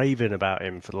were raving about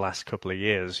him for the last couple of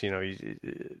years. He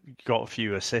got a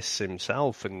few assists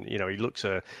himself, and, he looks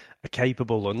a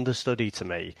capable understudy to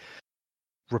me.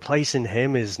 Replacing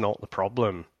him is not the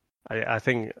problem. I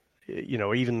think,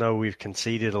 even though we've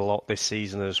conceded a lot this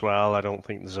season as well, I don't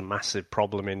think there's a massive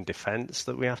problem in defence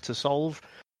that we have to solve.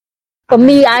 For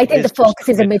me, I think the focus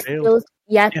is in midfield.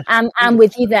 Yeah, I'm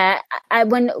with you there.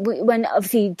 When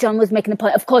obviously John was making the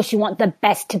point, of course you want the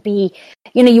best to be,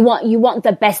 you want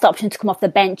the best option to come off the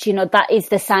bench. That is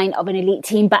the sign of an elite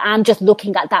team. But I'm just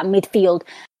looking at that midfield,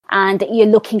 and you're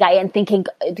looking at it and thinking,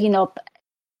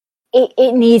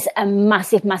 it needs a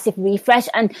massive, massive refresh.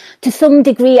 And to some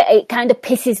degree, it kind of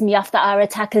pisses me off that our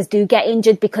attackers do get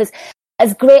injured, because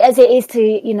as great as it is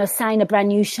to, sign a brand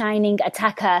new shining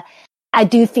attacker, I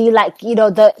do feel like,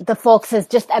 the focus has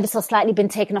just ever so slightly been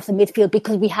taken off the midfield,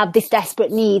 because we have this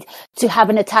desperate need to have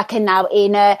an attacker now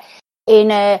in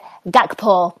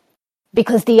Gakpo,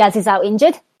 because Diaz is out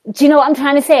injured. Do you know what I'm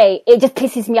trying to say? It just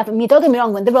pisses me off. I mean, don't get me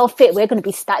wrong, when they're all fit, we're going to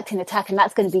be stacked in attack, and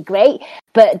that's going to be great.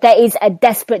 But there is a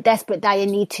desperate, dire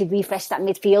need to refresh that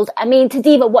midfield. I mean,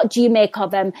 Tadiva, what do you make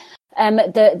of the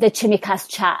Tsimikas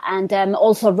chat, and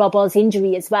also Robbo's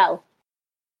injury as well?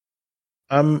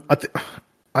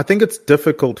 I think it's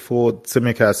difficult for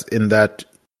Tsimikas in that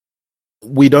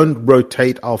we don't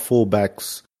rotate our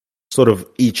fullbacks sort of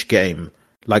each game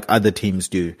like other teams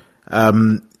do.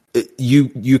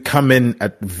 You come in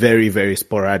at very, very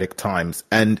sporadic times,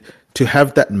 and to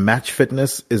have that match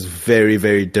fitness is very,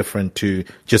 very different to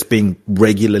just being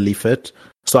regularly fit.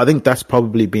 So I think that's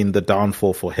probably been the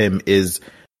downfall for him, is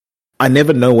I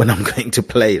never know when I'm going to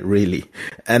play, really.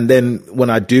 And then when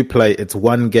I do play, it's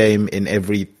one game in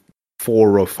every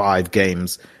 4 or 5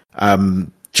 games,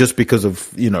 just because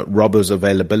of, Robbo's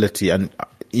availability. And,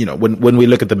 when we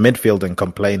look at the midfield and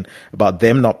complain about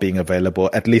them not being available,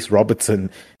 at least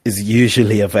Robertson is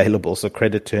usually available. So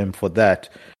credit to him for that.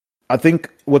 I think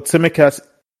with Tsimikas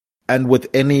and with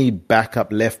any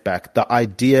backup left back, the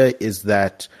idea is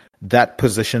that that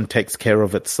position takes care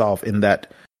of itself, in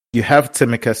that you have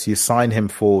Tsimikas, you sign him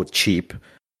for cheap,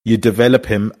 you develop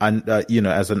him, and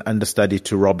as an understudy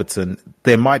to Robertson.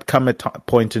 There might come a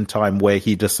point in time where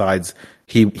he decides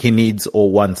he needs or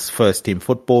wants first team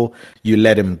football. You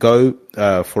let him go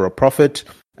for a profit,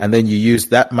 and then you use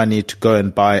that money to go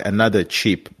and buy another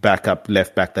cheap backup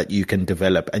left back that you can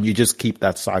develop, and you just keep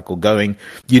that cycle going.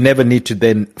 You never need to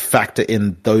then factor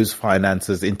in those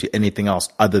finances into anything else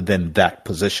other than that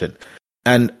position.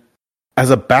 And as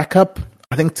a backup,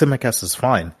 I think Tsimikas is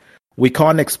fine. We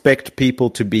can't expect people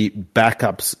to be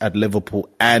backups at Liverpool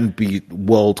and be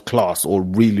world class or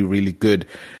really, really good.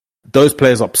 Those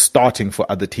players are starting for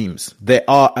other teams. There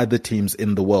are other teams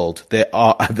in the world. There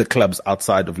are other clubs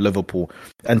outside of Liverpool.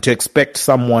 And to expect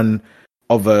someone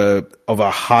of a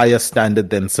higher standard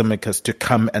than Tsimikas to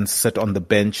come and sit on the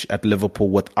bench at Liverpool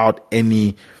without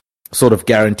any sort of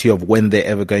guarantee of when they're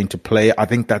ever going to play, I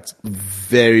think that's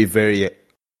very, very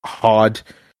hard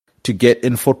to get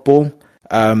in football.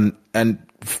 And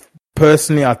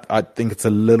personally, I think it's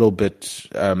a little bit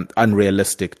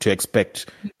unrealistic to expect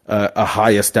a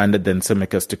higher standard than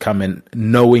Tsimikas to come in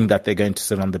knowing that they're going to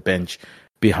sit on the bench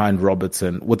behind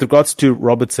Robertson. With regards to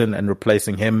Robertson and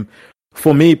replacing him,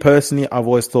 for me personally, I've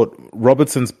always thought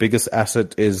Robertson's biggest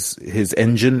asset is his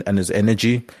engine and his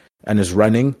energy and his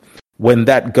running. When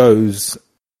that goes,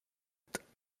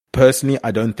 personally,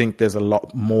 I don't think there's a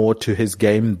lot more to his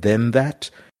game than that.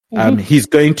 He's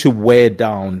going to wear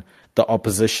down the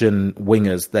opposition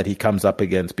wingers that he comes up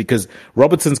against, because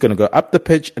Robertson's going to go up the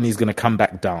pitch and he's going to come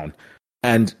back down.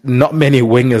 And not many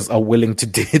wingers are willing to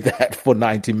do that for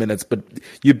 90 minutes. But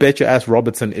you bet your ass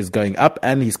Robertson is going up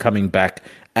and he's coming back.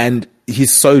 And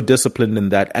he's so disciplined in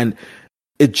that. And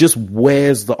it just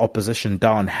wears the opposition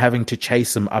down, having to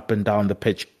chase him up and down the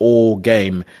pitch all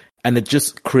game. And it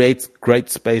just creates great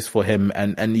space for him.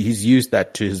 And he's used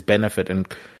that to his benefit.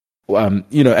 And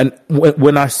and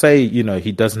when I say,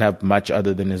 he doesn't have much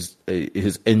other than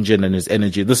his engine and his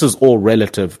energy, this is all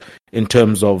relative in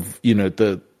terms of,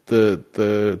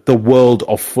 the world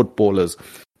of footballers.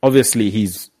 Obviously,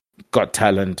 he's got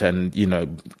talent and,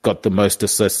 got the most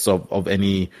assists of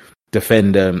any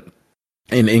defender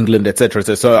in England,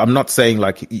 etc. So I'm not saying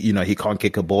he can't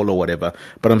kick a ball or whatever,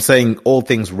 but I'm saying all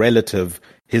things relative,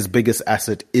 his biggest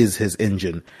asset is his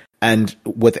engine. And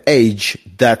with age,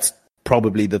 that's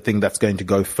probably the thing that's going to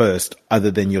go first,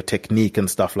 other than your technique and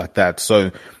stuff like that.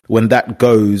 So when that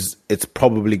goes, it's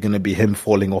probably going to be him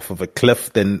falling off of a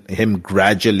cliff, then him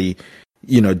gradually,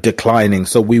 declining.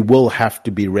 So we will have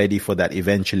to be ready for that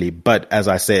eventually. But as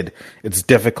I said, it's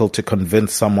difficult to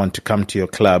convince someone to come to your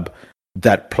club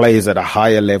that plays at a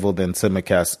higher level than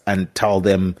Tsimikas and tell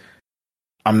them,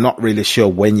 I'm not really sure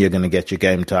when you're going to get your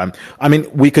game time. I mean,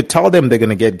 we could tell them they're going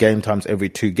to get game times every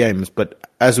 2 games, but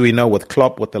as we know with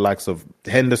Klopp, with the likes of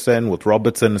Henderson, with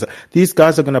Robertson, these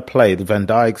guys are going to play. The Van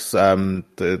Dijks,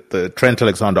 the Trent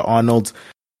Alexander-Arnolds.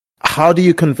 How do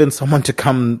you convince someone to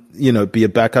come, be a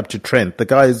backup to Trent? The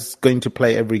guy is going to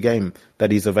play every game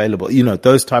that he's available.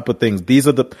 Those type of things. These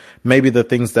are maybe the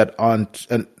things that aren't,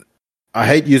 and I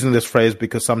hate using this phrase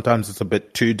because sometimes it's a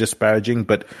bit too disparaging,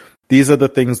 but these are the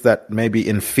things that maybe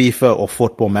in FIFA or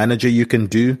Football Manager you can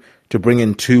do to bring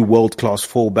in 2 world-class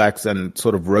fullbacks and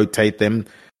sort of rotate them.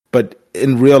 But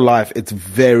in real life, it's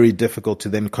very difficult to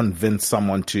then convince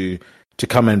someone to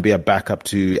come and be a backup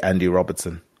to Andy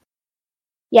Robertson.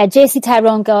 Yeah, JC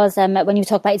Tyrone goes, when you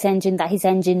talk about his engine, that his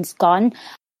engine's gone.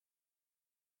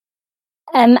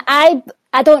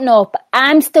 I don't know, but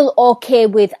I'm still okay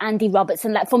with Andy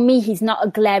Robertson. For me, he's not a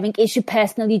glaring issue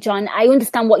personally, John. I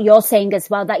understand what you're saying as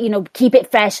well, that, keep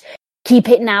it fresh, keep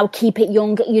it now, keep it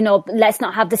young, let's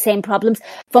not have the same problems.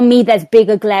 For me, there's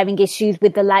bigger glaring issues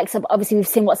with the likes of, obviously we've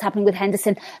seen what's happening with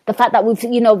Henderson. The fact that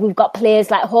we've got players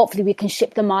hopefully we can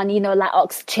ship them on, like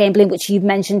Oxlade-Chamberlain, which you've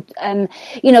mentioned,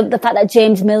 the fact that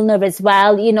James Milner as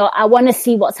well, I want to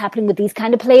see what's happening with these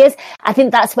kind of players. I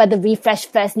think that's where the refresh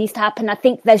first needs to happen. I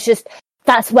think there's just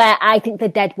that's where I think the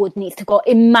deadwood needs to go,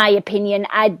 in my opinion.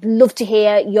 I'd love to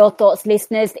hear your thoughts,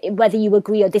 listeners, whether you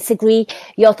agree or disagree,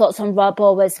 your thoughts on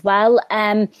Robbo as well.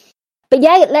 But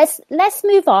yeah, let's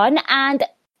move on. And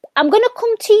I'm going to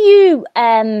come to you,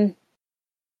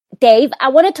 Dave. I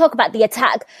want to talk about the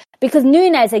attack, because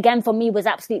Núñez, again, for me, was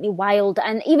absolutely wild.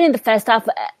 And even in the first half,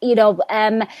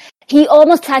 he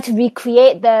almost tried to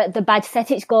recreate the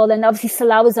Bajcetic goal, and obviously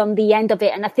Salah was on the end of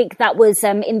it, and I think that was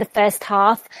in the first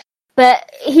half.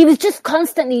 But he was just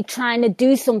constantly trying to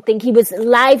do something. He was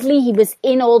lively. He was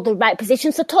in all the right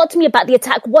positions. So talk to me about the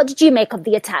attack. What did you make of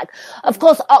the attack? Of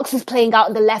course, Ox was playing out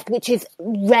on the left, which is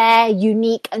rare,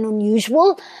 unique, and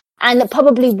unusual, and it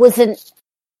probably wasn't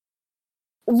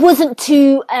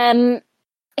to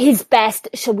his best,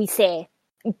 shall we say.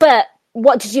 But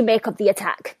what did you make of the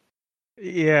attack?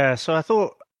 Yeah, so I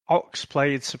thought Ox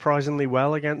played surprisingly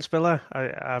well against Villa.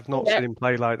 I've not seen him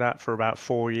play like that for about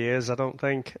 4 years, I don't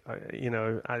think.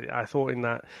 I thought in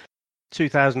that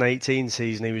 2018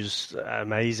 season he was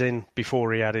amazing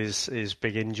before he had his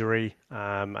big injury,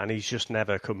 and he's just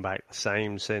never come back the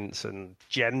same since. And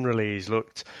generally he's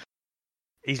looked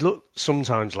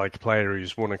sometimes like a player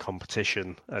who's won a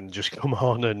competition and just come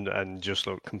on and just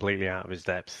looked completely out of his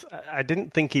depth. I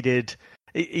didn't think he did.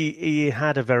 He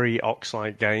had a very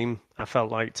Ox-like game. I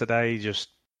felt like today just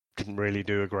didn't really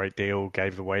do a great deal,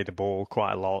 gave away the ball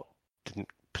quite a lot, didn't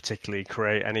particularly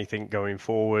create anything going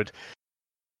forward.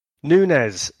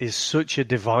 Núñez is such a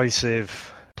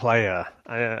divisive player,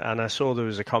 and I saw there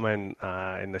was a comment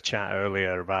in the chat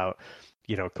earlier about,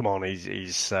 come on,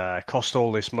 he's cost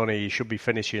all this money, he should be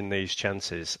finishing these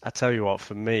chances. I tell you what,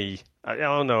 for me, I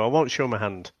won't show my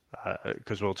hand,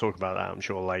 because we'll talk about that, I'm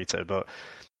sure, later, but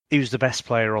he was the best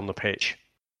player on the pitch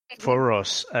for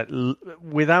us,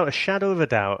 without a shadow of a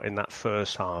doubt, in that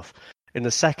first half. In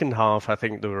the second half, I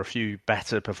think there were a few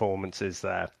better performances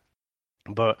there.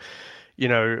 But,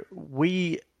 I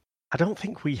don't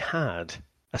think we had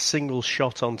a single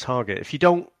shot on target. If you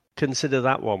don't consider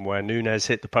that one where Núñez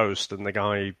hit the post and the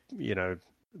guy,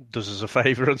 does us a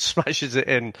favour and smashes it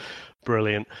in,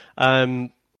 brilliant.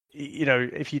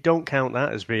 If you don't count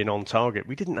that as being on target,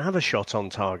 we didn't have a shot on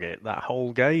target that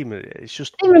whole game. It's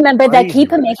just. I remember their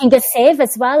keeper making a save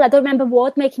as well. I don't remember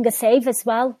Ward making a save as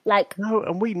well. No,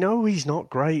 and we know he's not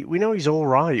great. We know he's all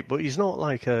right, but he's not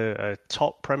like a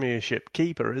top Premiership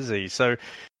keeper, is he? So,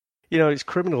 it's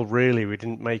criminal, really. We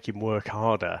didn't make him work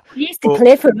harder. He used to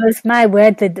play for us. My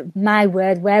word,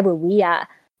 where were we at?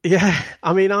 Yeah,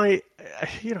 I mean, I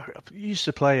used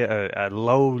to play at a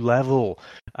low level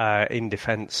in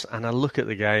defence, and I look at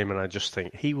the game and I just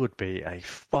think he would be a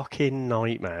fucking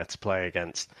nightmare to play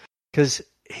against, because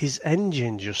his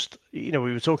engine just, we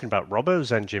were talking about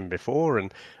Robbo's engine before,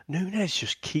 and Núñez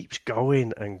just keeps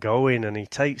going and going, and he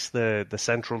takes the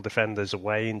central defenders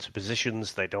away into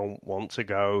positions they don't want to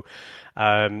go.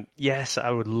 Yes,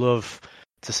 I would love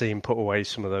to see him put away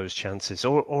some of those chances,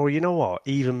 or you know what,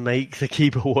 even make the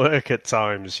keeper work at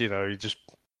times. He just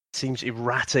seems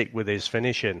erratic with his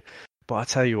finishing. But I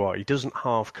tell you what, he doesn't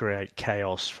half create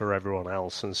chaos for everyone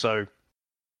else. And so,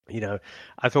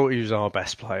 I thought he was our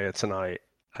best player tonight.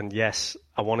 And yes,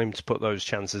 I want him to put those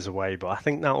chances away, but I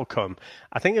think that'll come.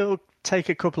 I think it'll take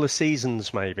a couple of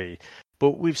seasons maybe.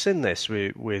 But we've seen this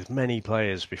with many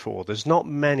players before. There's not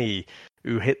many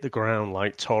who hit the ground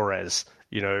like Torres,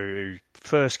 who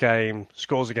first game,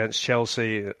 scores against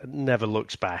Chelsea, never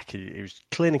looks back. He was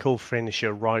a clinical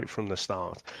finisher right from the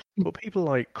start. But people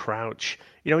like Crouch,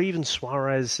 even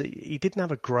Suarez, he didn't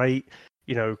have a great,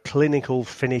 clinical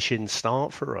finishing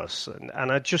start for us.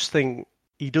 And I just think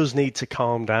he does need to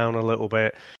calm down a little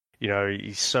bit.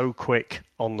 He's so quick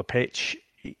on the pitch.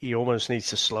 He almost needs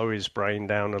to slow his brain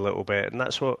down a little bit. And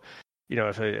that's what,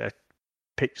 if I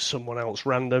pick someone else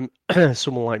random,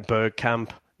 someone like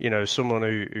Bergkamp, someone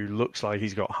who looks like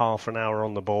he's got half an hour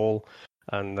on the ball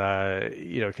and,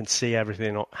 can see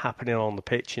everything happening on the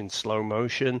pitch in slow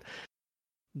motion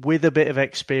with a bit of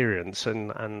experience.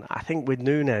 And I think with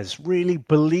Núñez really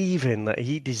believing that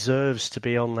he deserves to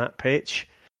be on that pitch,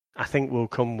 I think will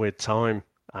come with time.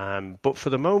 But for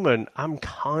the moment, I'm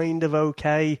kind of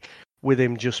okay with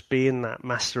him just being that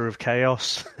master of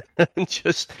chaos and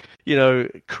just,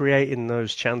 creating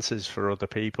those chances for other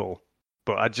people.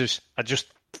 But I just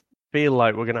feel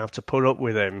like we're going to have to put up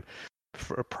with him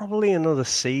for probably another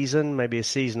season, maybe a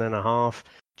season and a half,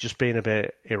 just being a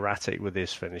bit erratic with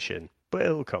his finishing. But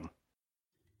it'll come.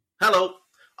 Hello,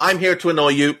 I'm here to annoy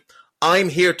you. I'm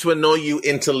here to annoy you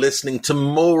into listening to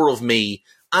more of me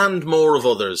and more of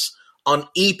others on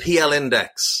EPL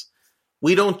Index.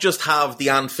 We don't just have the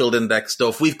Anfield Index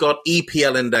stuff. We've got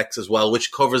EPL Index as well,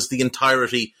 which covers the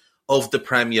entirety of the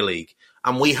Premier League.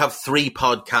 and we have 3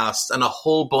 podcasts and a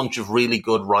whole bunch of really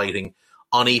good writing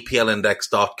on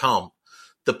EPLindex.com.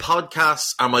 The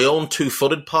podcasts are my own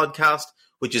Two-Footed podcast,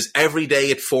 which is every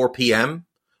day at 4 p.m.,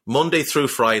 Monday through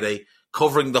Friday,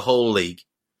 covering the whole league.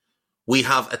 We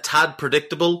have A Tad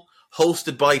Predictable,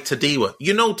 hosted by Tadiwa.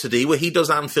 You know Tadiwa, he does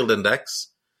Anfield Index.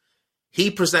 He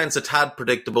presents A Tad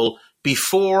Predictable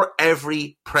before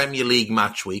every Premier League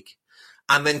match week.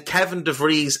 And then Kevin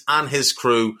DeVries and his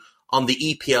crew on the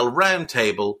EPL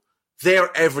Roundtable,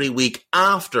 they're every week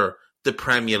after the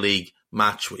Premier League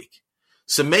match week.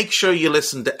 So make sure you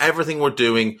listen to everything we're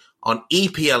doing on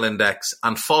EPL Index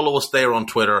and follow us there on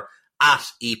Twitter at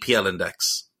EPL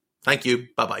Index. Thank you.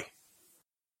 Bye-bye.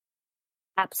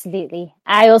 Absolutely.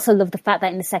 I also love the fact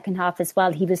that in the second half as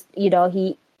well, he was,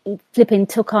 he flipping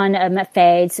took on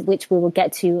fades, which we will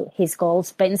get to his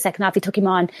goals. But in the second half, he took him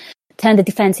on, turned the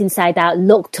defence inside out,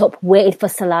 looked up, waited for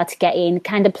Salah to get in,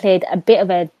 kind of played a bit of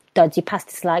a dodgy pass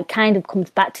to Salah, kind of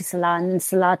comes back to Salah, and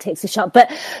Salah takes a shot.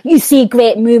 But you see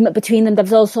great movement between them.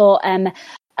 There's also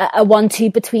a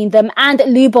 1-2 between them. And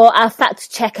Lubo, our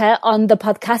fact checker on the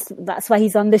podcast, that's why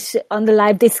he's on the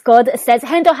live Discord, says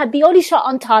Hendo had the only shot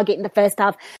on target in the first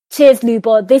half. Cheers,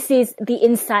 Lubo. This is the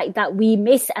insight that we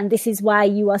miss, and this is why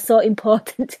you are so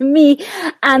important to me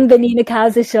and the Nina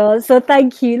Kauser show. So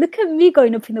thank you. Look at me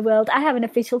going up in the world. I have an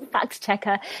official fact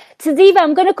checker. Tadiva,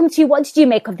 I'm going to come to you. What did you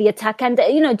make of the attack and,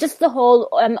 just the whole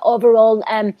overall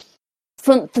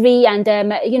front three and,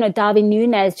 Darwin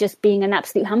Núñez just being an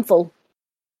absolute handful?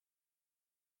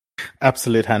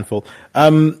 Absolute handful.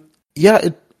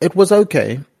 It was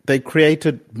okay. They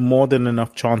created more than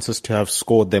enough chances to have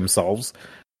scored themselves.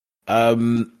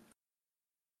 I'm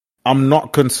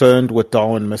not concerned with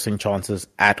Darwin missing chances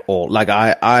at all. Like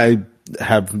I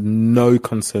have no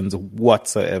concerns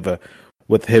whatsoever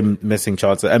with him missing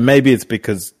chances. And maybe it's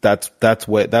because that's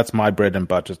my bread and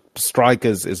butter.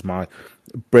 Strikers is my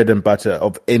bread and butter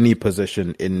of any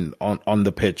position on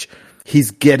the pitch.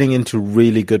 He's getting into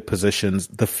really good positions.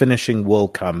 The finishing will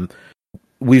come.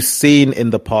 We've seen in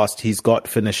the past he's got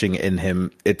finishing in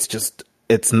him.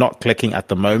 It's not clicking at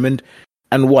the moment.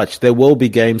 And watch, there will be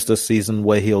games this season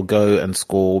where he'll go and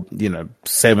score,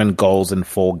 7 goals in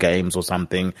 4 games or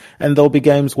something. And there'll be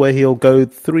games where he'll go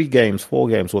 3 games, 4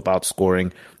 games without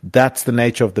scoring. That's the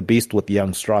nature of the beast with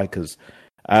young strikers.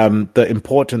 The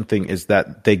important thing is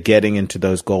that they're getting into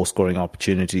those goal scoring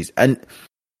opportunities. And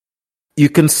you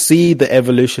can see the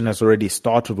evolution has already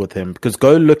started with him, because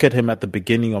go look at him at the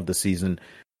beginning of the season.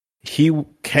 He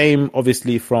came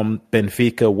obviously from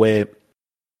Benfica, where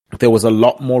there was a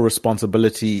lot more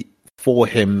responsibility for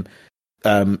him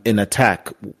in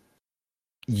attack.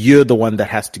 You're the one that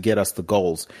has to get us the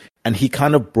goals. And he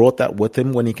kind of brought that with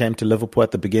him when he came to Liverpool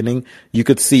at the beginning. You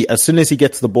could see as soon as he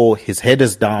gets the ball, his head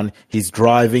is down, he's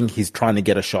driving, he's trying to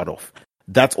get a shot off.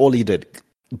 That's all he did.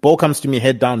 Ball comes to me,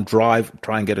 head down, drive,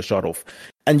 try and get a shot off.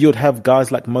 And you'd have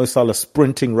guys like Mo Salah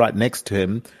sprinting right next to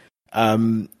him.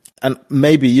 And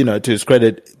maybe, to his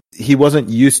credit, he wasn't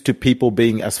used to people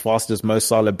being as fast as Mo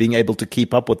Salah, being able to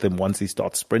keep up with him once he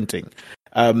starts sprinting.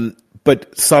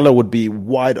 But Salah would be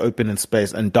wide open in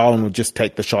space and Darwin would just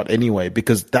take the shot anyway,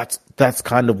 because that's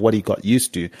kind of what he got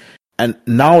used to. And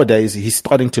nowadays he's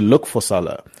starting to look for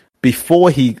Salah. Before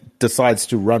he decides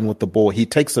to run with the ball, he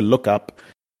takes a look up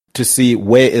to see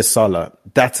where is Salah.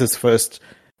 That's his first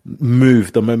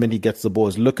move the moment he gets the ball,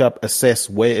 is look up, assess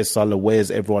where is Salah, where is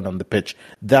everyone on the pitch.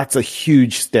 That's a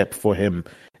huge step for him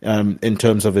in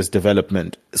terms of his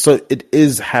development. So it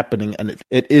is happening, and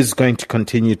it is going to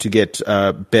continue to get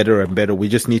better and better. We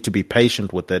just need to be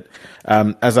patient with it.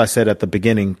 As I said at the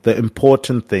beginning, the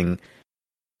important thing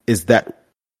is that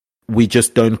we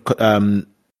just don't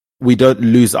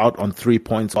lose out on 3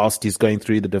 points whilst he's going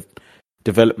through the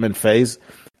development phase.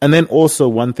 And then also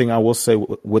one thing I will say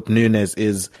with Núñez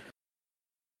is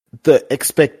the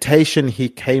expectation he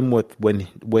came with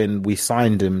when we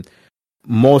signed him,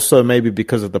 more so maybe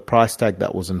because of the price tag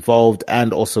that was involved,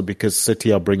 and also because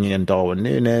City are bringing in Darwin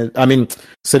Núñez.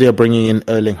 City are bringing in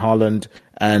Erling Haaland,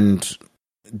 and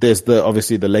there's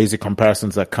obviously the lazy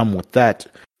comparisons that come with that.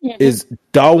 Yeah. Is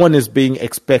Darwin is being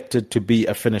expected to be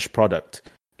a finished product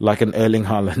like an Erling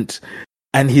Haaland,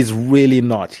 and he's really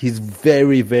not. He's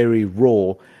very, very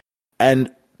raw.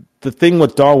 And the thing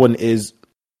with Darwin is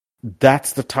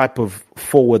that's the type of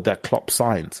forward that Klopp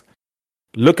signs.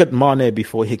 Look at Mane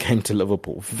before he came to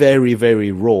Liverpool. Very,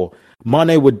 very raw.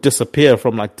 Mane would disappear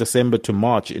from like December to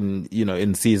March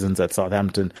in seasons at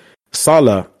Southampton.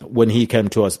 Salah, when he came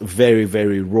to us, very,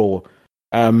 very raw.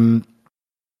 Who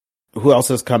else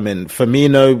has come in?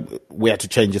 Firmino, we had to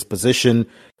change his position.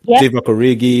 Yep. Divock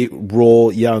Origi, raw,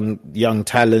 young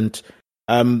talent.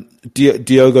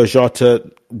 Diogo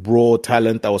Jota, raw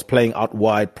talent that was playing out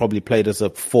wide, probably played as a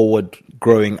forward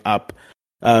growing up.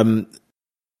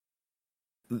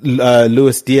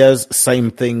 Luis Diaz,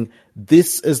 same thing.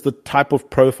 This is the type of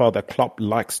profile that Klopp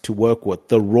likes to work with,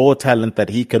 the raw talent that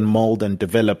he can mold and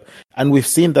develop. And we've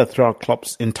seen that throughout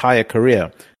Klopp's entire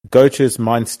career. Go to his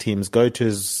Mainz teams, go to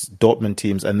his Dortmund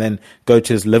teams, and then go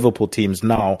to his Liverpool teams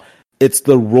now. It's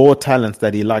the raw talent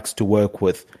that he likes to work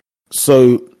with.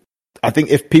 So I think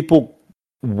if people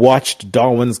watched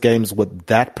Darwin's games with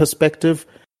that perspective,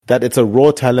 that it's a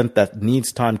raw talent that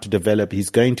needs time to develop, he's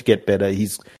going to get better,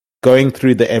 he's going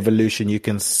through the evolution. You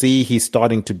can see he's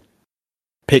starting to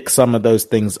pick some of those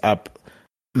things up.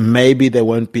 Maybe they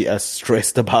won't be as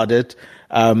stressed about it.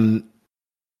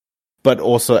 But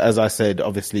also, as I said,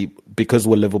 obviously, because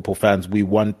we're Liverpool fans, we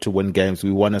want to win games.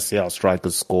 We want to see our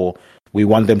strikers score. We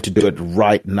want them to do it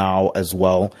right now as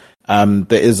well. There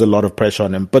is a lot of pressure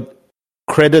on him. But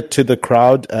credit to the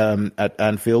crowd at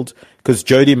Anfield, because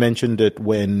Jody mentioned it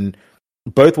when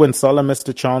Salah missed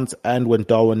a chance and when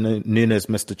Darwin Núñez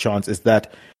missed a chance, is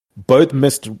that both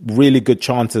missed really good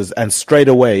chances, and straight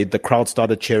away the crowd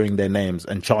started cheering their names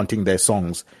and chanting their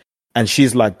songs. And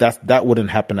she's like, that wouldn't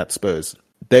happen at Spurs.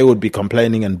 They would be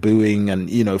complaining and booing and,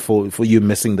 for you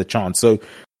missing the chance. So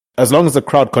as long as the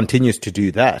crowd continues to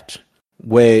do that,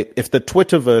 where if the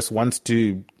Twitterverse wants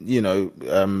to,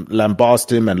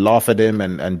 lambast him and laugh at him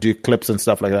and do clips and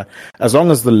stuff like that, as long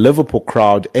as the Liverpool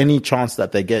crowd, any chance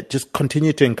that they get, just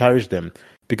continue to encourage them,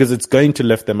 because it's going to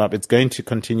lift them up. It's going to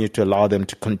continue to allow them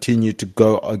to continue to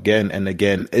go again and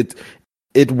again.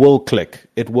 It will click.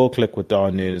 It will click with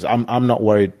Darwin Núñez. I'm not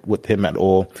worried with him at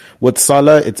all. With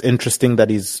Salah, it's interesting that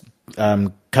he's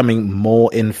coming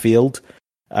more infield,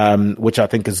 which I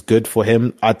think is good for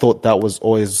him. I thought that was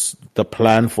always the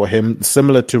plan for him,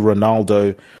 similar to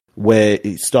Ronaldo, where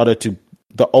he started to,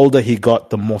 the older he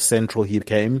got, the more central he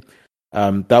became.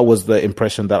 That was the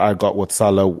impression that I got with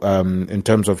Salah in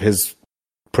terms of his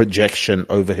projection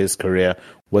over his career,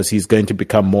 was he's going to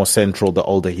become more central the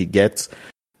older he gets.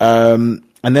 And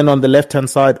then on the left-hand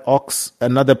side, Ox,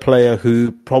 another player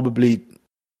who probably,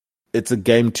 it's a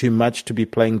game too much to be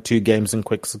playing 2 games in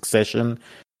quick succession,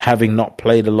 having not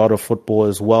played a lot of football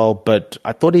as well, but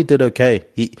I thought he did okay.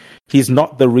 He's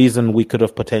not the reason we could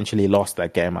have potentially lost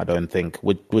that game, I don't think,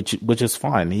 which is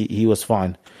fine. He was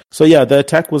fine. So yeah, the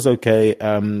attack was okay.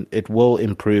 It will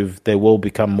improve. They will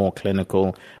become more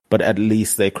clinical, but at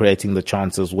least they're creating the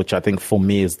chances, which I think for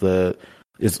me is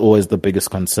always the biggest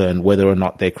concern, whether or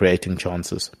not they're creating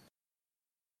chances.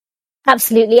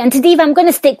 Absolutely. And Tadiv, I'm going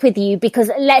to stick with you because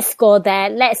let's go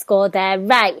there.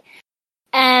 Right.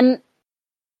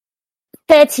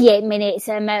 38 minutes,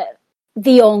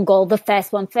 the own goal, the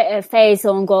first one, Faye's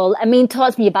own goal. I mean,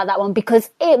 talk to me about that one, because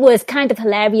it was kind of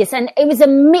hilarious, and it was a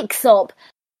mix-up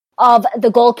of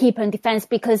the goalkeeper and defence,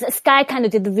 because Sky kind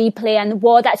of did the replay and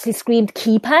Ward actually screamed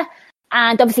keeper,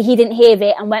 and obviously he didn't hear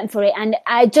it and went for it, and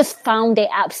I just found it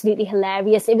absolutely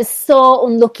hilarious. It was so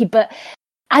unlucky, but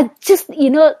I just,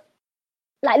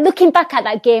 looking back at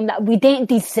that game, that we didn't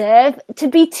deserve to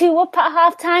be 2 up at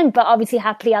half-time, but obviously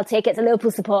happily I'll take it as a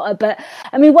Liverpool supporter. But,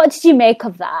 I mean, what did you make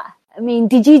of that? I mean,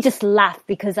 did you just laugh?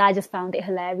 Because I just found it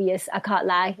hilarious. I can't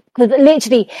lie. Because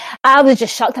literally, I was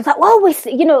just shocked. I was like,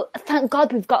 well, thank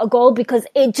God we've got a goal, because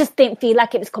it just didn't feel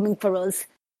like it was coming for us.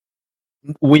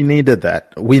 We needed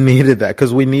that.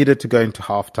 Because we needed to go into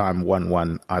half-time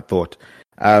 1-1, I thought.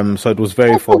 So it was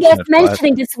very fortunate. Worth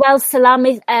mentioning as well,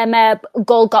 Salami's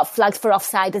goal got flagged for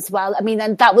offside as well. I mean,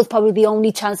 and that was probably the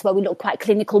only chance where we looked quite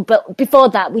clinical. But before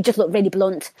that, we just looked really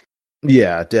blunt.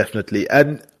 Yeah, definitely.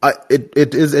 And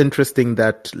it is interesting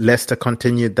that Leicester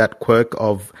continued that quirk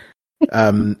of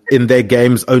in their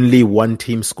games only one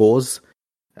team scores.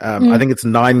 I think it's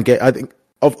 9 games. I think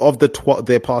of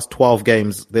their past 12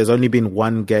 games, there's only been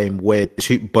one game where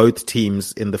both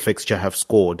teams in the fixture have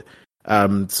scored.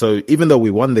 So even though we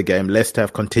won the game, Leicester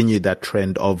have continued that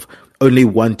trend of only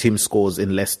one team scores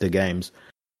in Leicester games.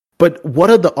 But what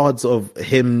are the odds of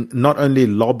him not only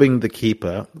lobbing the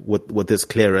keeper with his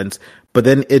clearance, but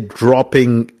then it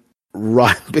dropping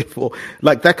right before,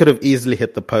 like that could have easily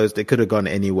hit the post. It could have gone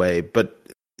anyway. But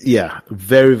yeah,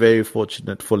 very, very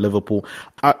fortunate for Liverpool.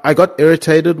 I got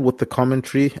irritated with the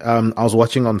commentary. I was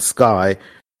watching on Sky,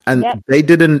 and they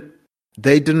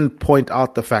didn't point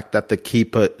out the fact that the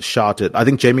keeper shouted. I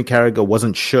think Jamie Carragher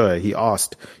wasn't sure. He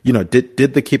asked,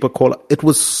 did the keeper call? It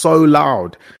was so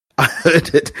loud. I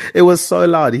heard it. It was so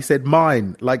loud. He said,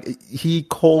 mine. Like, he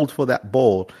called for that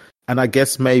ball. And I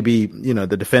guess maybe,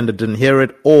 the defender didn't hear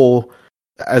it, or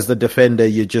as the defender,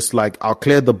 you're just like, I'll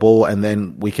clear the ball and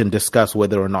then we can discuss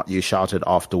whether or not you shouted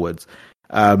afterwards.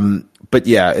 But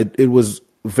yeah, it was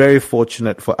very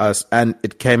fortunate for us, and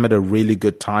it came at a really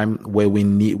good time where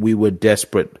we were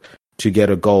desperate to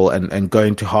get a goal and go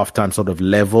into halftime sort of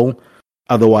level.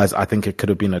 Otherwise, I think it could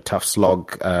have been a tough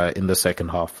slog in the second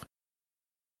half.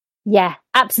 Yeah,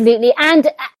 absolutely. And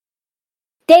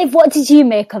Dave, what did you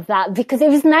make of that? Because it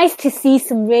was nice to see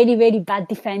some really, really bad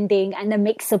defending and a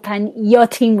mix-up, and your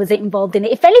team was involved in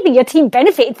it. If anything, your team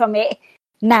benefited from it.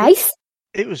 Nice.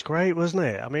 It was great, wasn't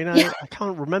it? I mean, I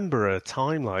can't remember a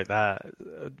time like that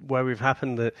where we've had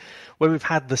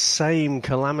the same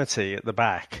calamity at the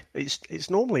back. It's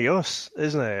normally us,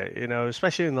 isn't it? You know,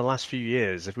 especially in the last few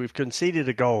years, if we've conceded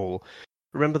a goal.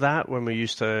 Remember that when we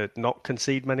used to not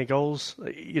concede many goals?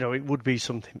 You know, it would be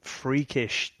something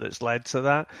freakish that's led to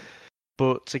that.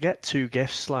 But to get two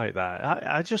gifts like that,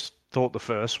 I just thought the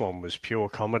first one was pure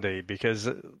comedy because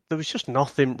there was just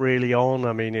nothing really on.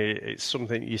 I mean, it's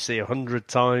something you see 100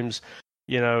 times,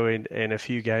 you know, in a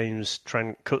few games.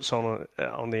 Trent cuts on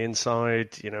the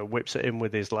inside, you know, whips it in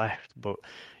with his left. But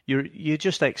you're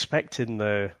just expecting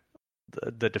the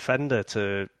defender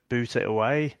to boot it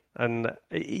away. And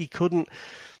he couldn't,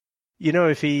 you know,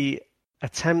 if he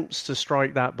attempts to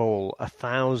strike that ball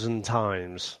 1,000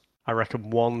 times, I reckon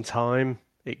one time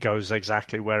it goes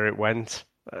exactly where it went.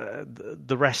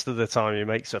 The rest of the time he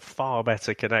makes a far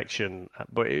better connection,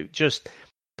 but it just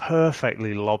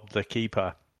perfectly lobbed the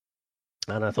keeper.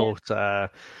 And I thought,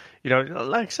 you know,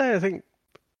 like I say, I think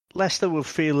Leicester will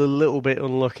feel a little bit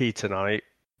unlucky tonight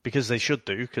because they should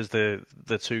do, because the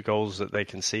two goals that they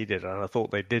conceded, and I thought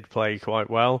they did play quite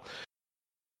well.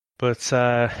 But,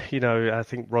 you know, I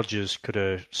think Rodgers could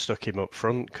have stuck him up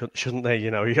front, shouldn't they?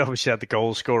 You know, he obviously had the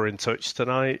goal-scoring touch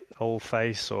tonight, Old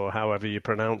Face, or however you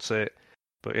pronounce it.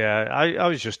 But yeah, I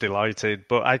was just delighted.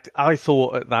 But I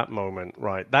thought at that moment,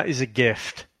 right, that is a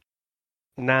gift.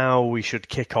 Now we should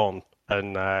kick on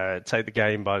and take the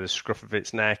game by the scruff of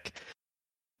its neck.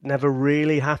 Never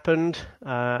really happened.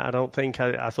 I don't think.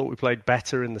 I thought we played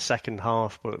better in the second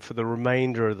half, but for the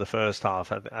remainder of the first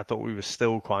half, I thought we were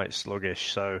still quite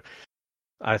sluggish. So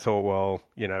I thought, well,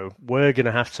 you know, we're going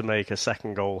to have to make a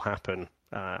second goal happen.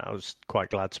 I was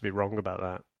quite glad to be wrong about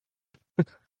that.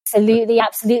 Absolutely,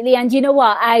 absolutely. And you know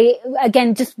what?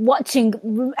 Again, just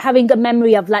having a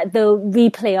memory of like the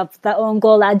replay of that own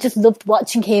goal, I just loved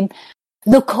watching him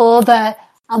look over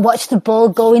and watch the ball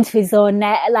go into his own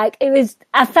net. Like,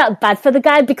 I felt bad for the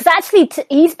guy because actually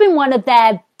he's been one of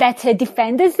their better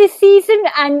defenders this season,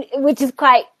 and which is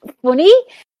quite funny.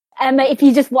 If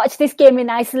you just watch this game in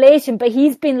isolation, but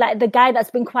he's been like the guy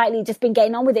that's been quietly just been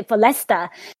getting on with it for Leicester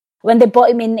when they bought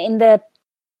him in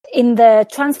the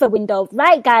transfer window.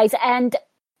 Right, guys? And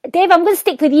Dave, I'm going to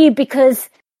stick with you because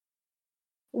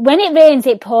when it rains,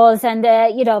 it pours, and,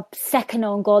 you know, second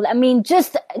own goal. I mean,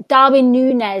 just Darwin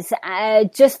Núñez,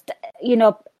 you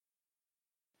know,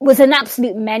 was an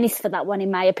absolute menace for that one, in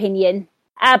my opinion.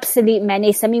 Absolute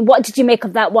menace. I mean, what did you make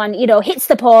of that one? You know, hits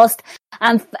the post,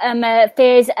 and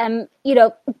Faze, you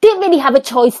know, didn't really have a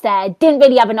choice there. Didn't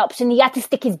really have an option. He had to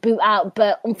stick his boot out,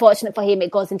 but unfortunate for him, it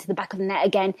goes into the back of the net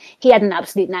again. He had an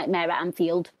absolute nightmare at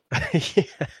Anfield. Yeah.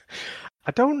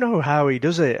 I don't know how he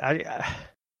does it.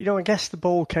 You know, I guess the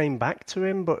ball came back to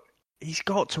him, but he's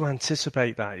got to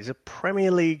anticipate that. He's a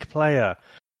Premier League player.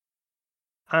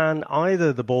 And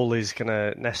either the ball is going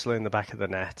to nestle in the back of the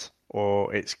net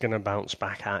or it's going to bounce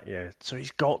back at you. So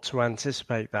he's got to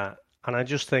anticipate that. And I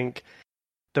just think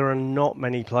there are not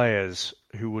many players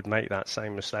who would make that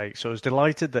same mistake. So I was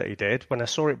delighted that he did. When I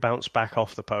saw it bounce back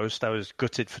off the post, I was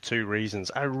gutted for two reasons.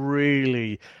 I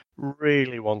really,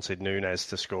 really wanted Núñez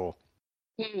to score.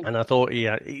 And I thought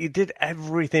he did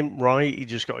everything right. He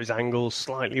just got his angles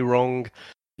slightly wrong,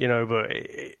 you know, but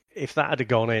if that had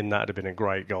gone in, that would have been a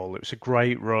great goal. It was a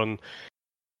great run.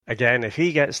 Again, if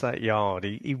he gets that yard,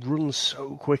 he runs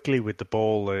so quickly with the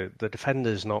ball, the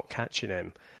defender's not catching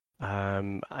him.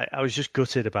 I was just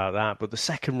gutted about that. But the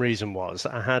second reason was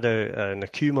I had an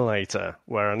accumulator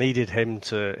where I needed him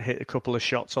to hit a couple of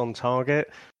shots on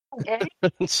target. Okay.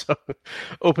 So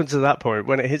up until that point,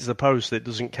 when it hits the post, it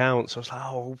doesn't count. So I was like,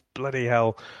 oh, bloody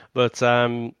hell. But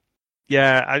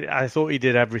yeah, I thought he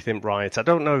did everything right. I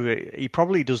don't know. He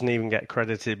probably doesn't even get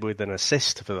credited with an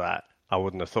assist for that, I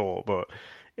wouldn't have thought. But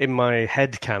in my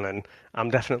head canon,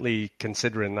 I'm definitely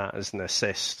considering that as an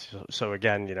assist. So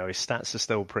again, you know, his stats are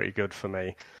still pretty good for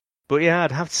me. But yeah,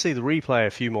 I'd have to see the replay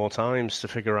a few more times to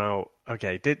figure out,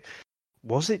 okay,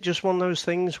 was it just one of those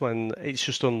things when it's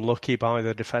just unlucky by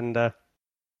the defender?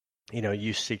 You know,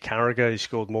 you see Carragher, he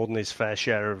scored more than his fair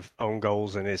share of own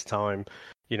goals in his time.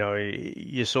 You know,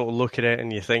 you sort of look at it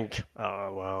and you think,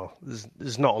 oh, well,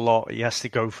 there's not a lot. He has to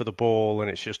go for the ball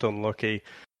and it's just unlucky.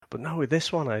 But no, with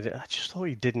this one, I just thought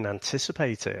he didn't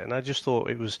anticipate it, and I just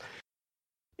thought it was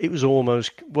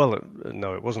almost, well,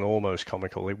 no, it wasn't almost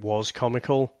comical. It was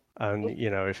comical, and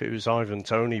if it was Ivan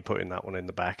Toney putting that one in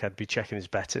the back, I'd be checking his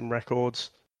betting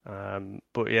records.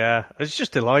 But yeah, I was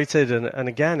just delighted, and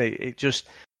again,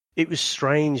 it was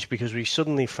strange because we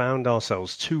suddenly found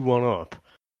ourselves 2-1 up.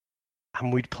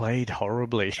 And we'd played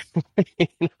horribly.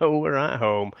 We're at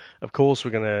home. Of course,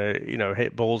 we're going to,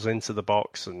 hit balls into the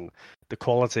box, and the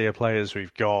quality of players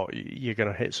we've got, you're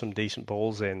going to hit some decent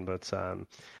balls in. But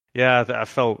I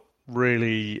felt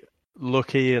really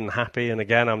lucky and happy. And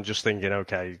again, I'm just thinking,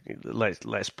 okay,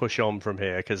 let's push on from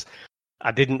here, because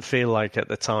I didn't feel like at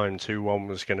the time 2-1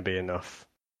 was going to be enough.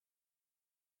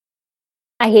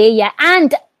 I hear you.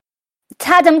 And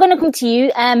Tad, I'm going to come to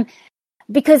you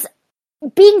because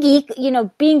being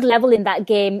level in that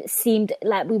game seemed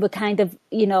like we were kind of,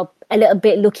 a little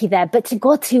bit lucky there, but to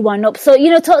go 2-1 up. So,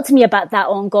 talk to me about that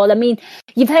own goal. I mean,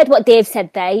 you've heard what Dave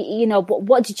said there, but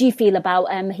what did you feel about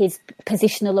his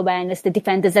positional awareness, the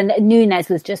defenders, and Nunes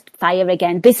was just fire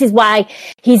again. This is why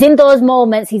he's in those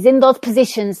moments, he's in those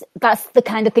positions. That's the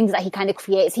kind of things that he kind of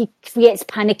creates. He creates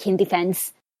panic in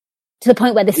defence to the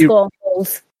point where they score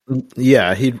goals.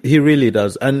 Yeah, he really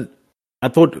does. And I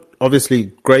thought,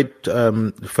 obviously, great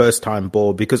first-time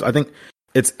ball, because I think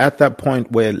it's at that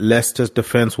point where Leicester's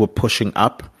defence were pushing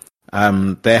up.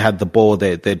 They had the ball,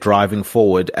 they're driving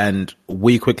forward, and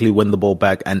we quickly win the ball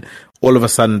back, and all of a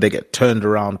sudden they get turned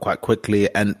around quite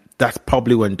quickly, and that's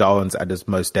probably when Darwin's at his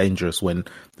most dangerous, when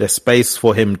there's space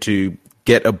for him to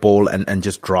get a ball and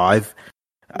just drive.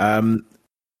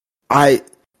 I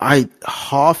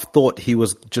half thought he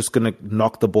was just going to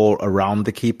knock the ball around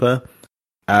the keeper.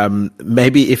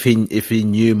 Maybe if he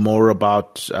knew more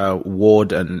about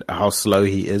Ward and how slow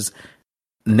he is,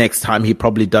 next time he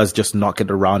probably does just knock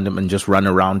it around him and just run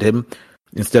around him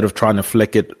instead of trying to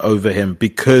flick it over him,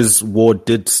 because Ward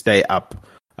did stay up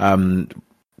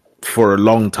for a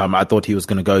long time. I thought he was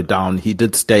going to go down. He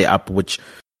did stay up, which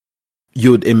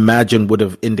you would imagine would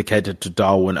have indicated to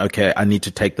Darwin, okay, I need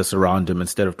to take this around him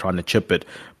instead of trying to chip it.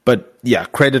 But yeah,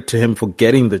 credit to him for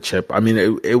getting the chip. I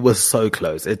mean, it was so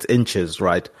close. It's inches,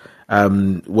 right?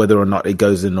 Whether or not it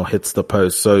goes in or hits the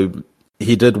post. So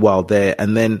he did well there.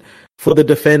 And then for the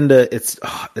defender,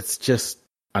 it's just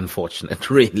unfortunate,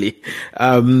 really.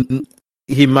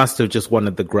 He must have just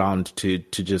wanted the ground to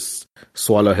just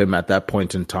swallow him at that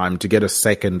point in time to get a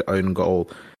second own goal.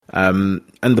 And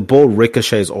the ball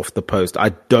ricochets off the post. I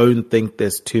don't think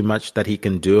there's too much that he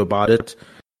can do about it.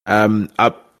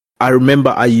 I remember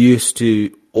I used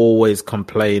to always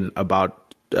complain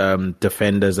about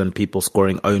defenders and people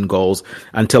scoring own goals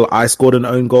until I scored an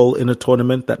own goal in a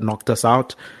tournament that knocked us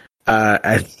out.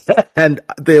 And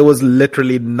there was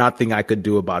literally nothing I could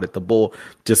do about it. The ball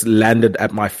just landed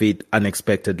at my feet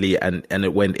unexpectedly and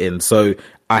it went in. So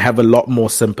I have a lot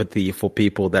more sympathy for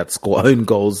people that score own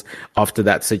goals after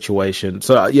that situation.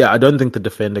 So yeah, I don't think the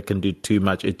defender can do too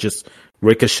much. It just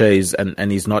ricochets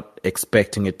and he's not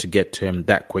expecting it to get to him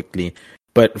that quickly.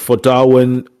 But for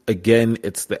Darwin, again,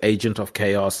 it's the agent of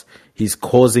chaos. He's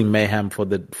causing mayhem for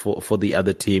the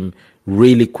other team.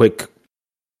 Really quick,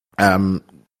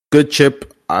 good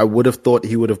chip. I would have thought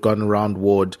he would have gone around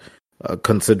Ward,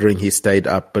 considering he stayed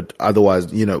up. But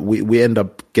otherwise, we end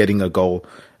up getting a goal,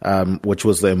 which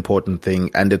was the important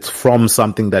thing. And it's from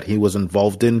something that he was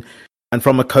involved in. And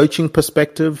from a coaching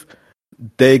perspective,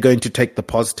 they're going to take the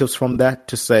positives from that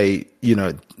to say,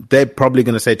 they're probably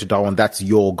going to say to Darwin, that's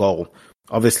your goal.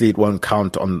 Obviously, it won't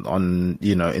count on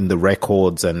in the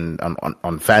records and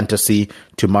on fantasy,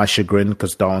 to my chagrin,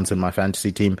 because Darwin's in my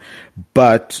fantasy team.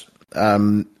 But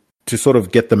to sort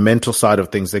of get the mental side of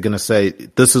things, they're going to say,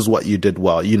 this is what you did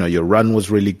well. Your run was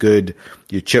really good.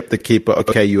 You chipped the keeper.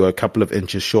 Okay, you were a couple of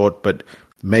inches short, but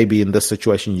maybe in this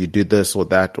situation you do this or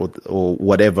that or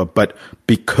whatever. But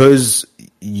because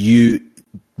you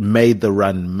made the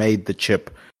run, made the chip,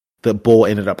 the ball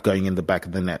ended up going in the back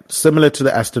of the net. Similar to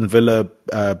the Aston Villa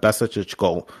Basic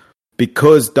goal.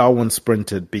 Because Darwin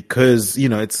sprinted, because,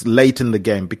 it's late in the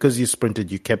game, because you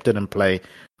sprinted, you kept it in play,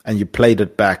 and you played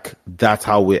it back, that's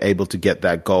how we're able to get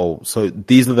that goal. So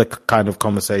these are the kind of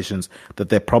conversations that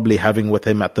they're probably having with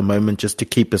him at the moment, just to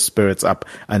keep his spirits up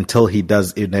until he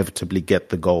does inevitably get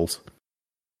the goals.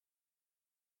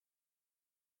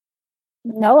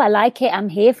 No, I like it. I'm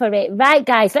here for it. Right,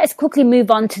 guys, let's quickly move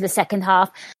on to the second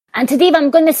half. And Tadeva,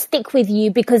 I'm going to stick with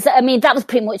you because, that was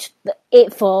pretty much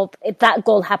it for that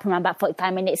goal happened around about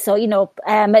 45 minutes. So,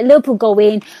 Liverpool go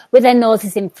in with their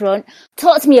noses in front.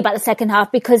 Talk to me about the second half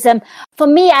because, for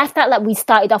me, I felt like we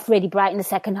started off really bright in the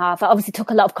second half. I obviously took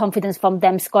a lot of confidence from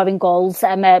them scoring goals,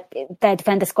 their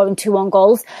defender scoring 2 on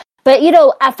goals. But,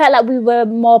 I felt like we were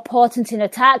more potent in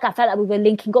attack. I felt like we were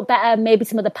linking up better. Maybe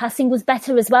some of the passing was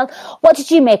better as well. What did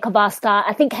you make of our start?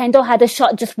 I think Hendo had a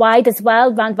shot just wide as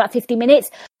well, around about 50 minutes.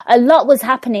 A lot was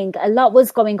happening. A lot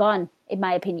was going on, in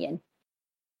my opinion.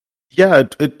 Yeah,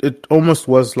 it almost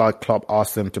was like Klopp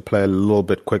asked them to play a little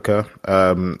bit quicker,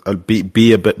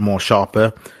 be a bit more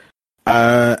sharper.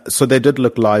 So they did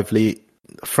look lively.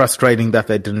 Frustrating that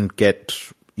they didn't get,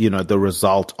 the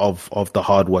result of the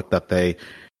hard work that they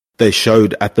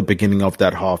showed at the beginning of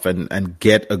that half and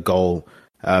get a goal,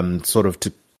 sort of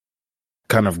to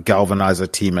kind of galvanize a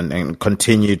team and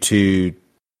continue to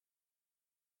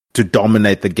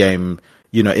dominate the game,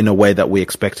 in a way that we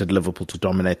expected Liverpool to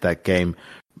dominate that game.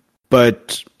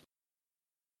 But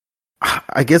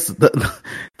I guess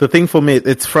the thing for me,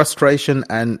 it's frustration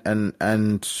and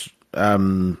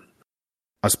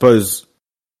I suppose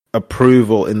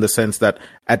approval, in the sense that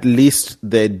at least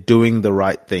they're doing the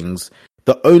right things.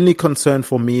 The only concern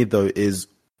for me, though, is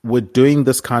we're doing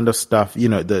this kind of stuff.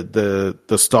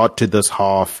 The start to this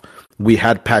half, we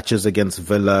had patches against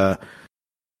Villa.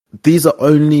 These are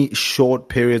only short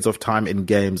periods of time in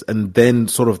games, and then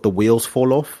sort of the wheels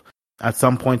fall off at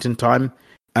some point in time.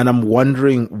 And I'm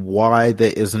wondering why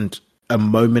there isn't a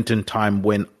moment in time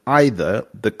when either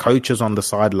the coaches on the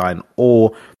sideline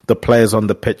or the players on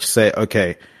the pitch say,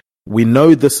 okay, we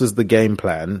know this is the game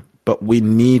plan, but we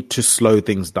need to slow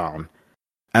things down.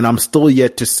 And I'm still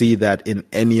yet to see that in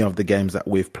any of the games that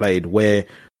we've played, where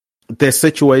there's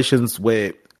situations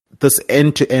where this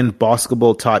end-to-end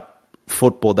basketball type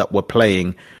football that we're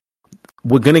playing,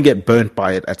 we're going to get burnt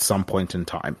by it at some point in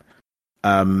time.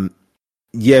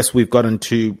 Yes, we've gotten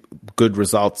 2 good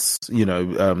results,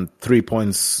 3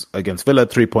 points against Villa,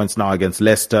 3 points now against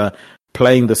Leicester,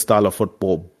 playing the style of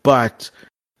football, but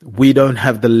we don't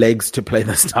have the legs to play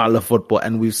the style of football.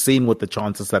 And we've seen what the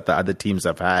chances that the other teams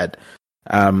have had,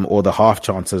 or the half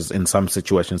chances in some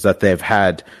situations that they've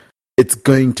had. It's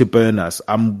going to burn us.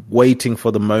 I'm waiting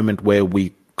for the moment where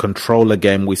we control a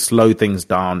game, we slow things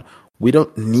down. We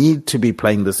don't need to be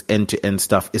playing this end-to-end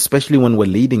stuff, especially when we're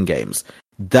leading games.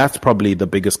 That's probably the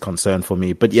biggest concern for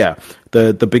me. But yeah,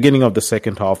 the beginning of the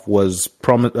second half was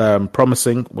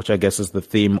promising, which I guess is the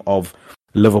theme of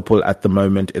Liverpool at the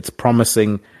moment. It's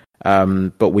promising,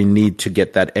 but we need to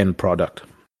get that end product.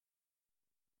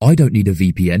 I don't need a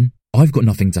VPN. I've got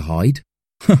nothing to hide.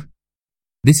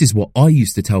 This is what I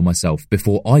used to tell myself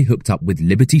before I hooked up with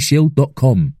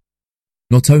LibertyShield.com.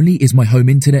 Not only is my home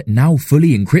internet now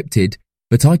fully encrypted,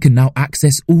 but I can now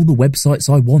access all the websites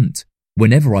I want,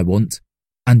 whenever I want,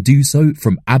 and do so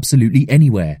from absolutely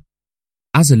anywhere.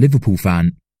 As a Liverpool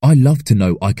fan, I love to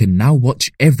know I can now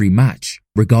watch every match,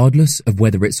 regardless of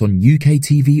whether it's on UK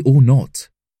TV or not.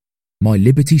 My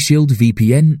Liberty Shield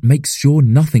VPN makes sure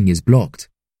nothing is blocked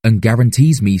and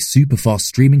guarantees me super fast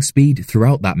streaming speed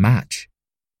throughout that match.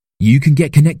 You can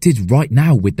get connected right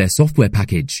now with their software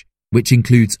package, which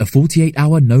includes a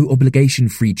 48-hour no-obligation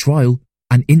free trial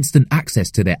and instant access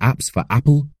to their apps for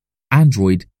Apple,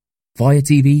 Android, Fire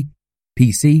TV,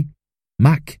 PC,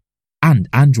 Mac, and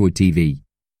Android TV.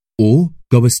 Or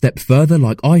go a step further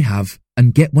like I have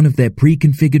and get one of their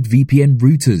pre-configured VPN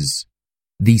routers.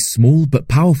 These small but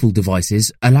powerful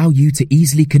devices allow you to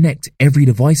easily connect every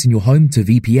device in your home to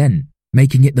VPN,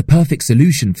 making it the perfect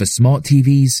solution for smart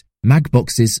TVs, Mag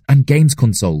boxes, and games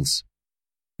consoles.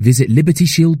 Visit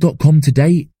LibertyShield.com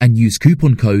today and use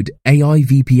coupon code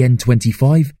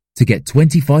AIVPN25 to get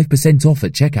 25% off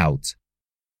at checkout.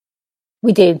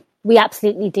 We do. We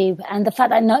absolutely do. And the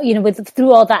fact that,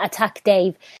 through all that attack,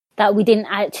 Dave, that we didn't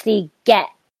actually get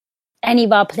any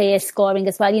of our players scoring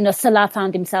as well. Salah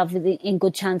found himself in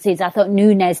good chances. I thought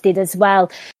Núñez did as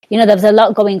well. There was a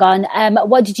lot going on.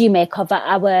 What did you make of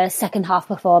our second half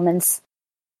performance?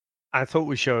 I thought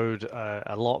we showed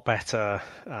a lot better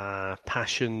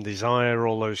passion, desire,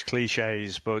 all those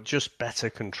cliches, but just better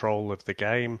control of the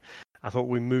game. I thought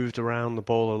we moved around the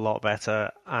ball a lot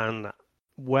better. And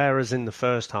whereas in the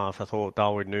first half, I thought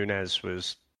Darwin Núñez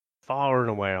was far and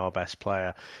away our best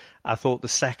player, I thought the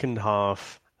second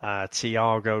half,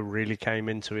 Thiago really came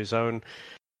into his own.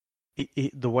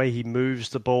 The way he moves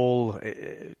the ball,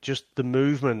 just the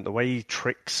movement, the way he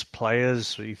tricks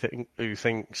players who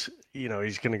thinks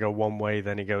he's going to go one way,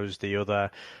 then he goes the other,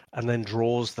 and then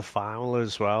draws the foul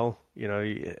as well.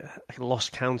 He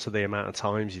lost count of the amount of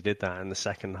times he did that in the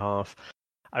second half.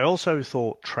 I also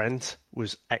thought Trent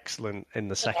was excellent in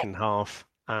the second half.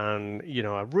 And,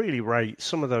 I really rate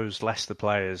some of those Leicester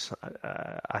players.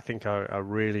 I think are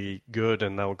really good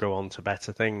and they'll go on to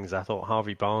better things. I thought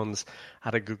Harvey Barnes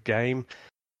had a good game.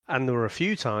 And there were a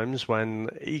few times when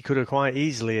he could have quite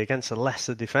easily, against a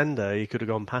Leicester defender, he could have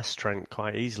gone past Trent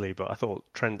quite easily. But I thought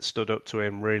Trent stood up to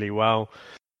him really well.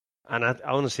 And I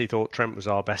honestly thought Trent was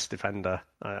our best defender.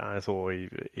 I thought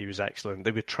he was excellent.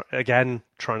 They were, again,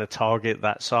 trying to target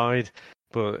that side,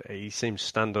 but he seemed to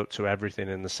stand up to everything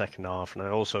in the second half. And I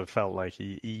also felt like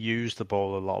he used the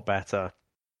ball a lot better.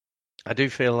 I do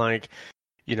feel like,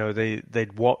 you know,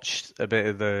 they'd watched a bit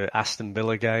of the Aston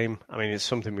Villa game. I mean, it's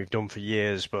something we've done for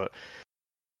years, but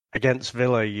against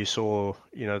Villa, you saw,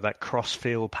 you know, that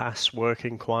cross-field pass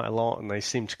working quite a lot, and they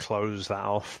seemed to close that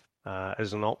off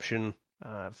as an option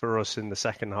for us in the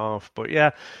second half. But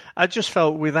yeah, I just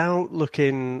felt without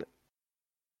looking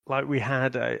like we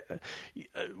had,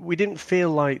 we didn't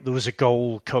feel like there was a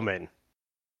goal coming,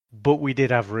 but we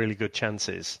did have really good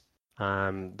chances.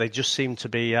 They just seemed to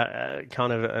be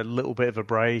kind of a little bit of a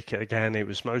break. Again, it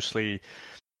was mostly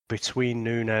between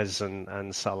Núñez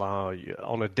and Salah.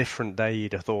 On a different day,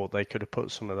 you'd have thought they could have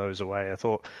put some of those away. I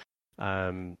thought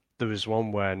there was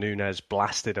one where Núñez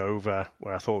blasted over,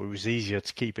 where I thought it was easier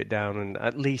to keep it down and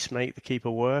at least make the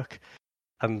keeper work.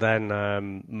 And then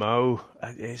Mo,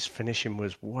 his finishing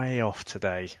was way off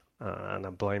today, and I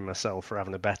blame myself for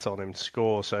having a bet on him to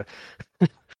score. So,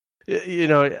 you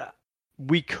know,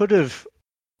 we could have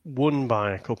won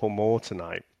by a couple more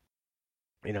tonight,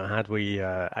 you know, had we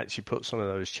actually put some of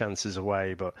those chances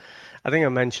away. But I think I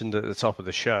mentioned at the top of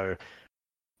the show,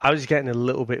 I was getting a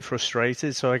little bit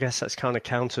frustrated. So I guess that's kind of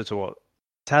counter to what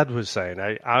Tad was saying.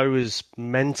 I was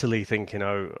mentally thinking,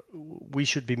 oh, we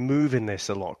should be moving this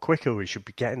a lot quicker. We should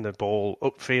be getting the ball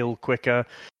upfield quicker,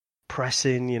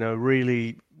 pressing, you know,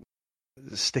 really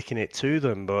sticking it to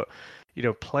them. But you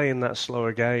know, playing that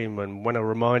slower game, and when I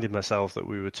reminded myself that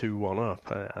we were 2-1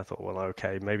 up, I thought, well,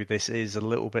 okay, maybe this is a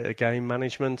little bit of game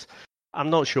management. I'm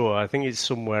not sure. I think it's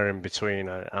somewhere in between.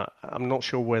 I'm not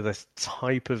sure we're the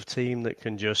type of team that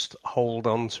can just hold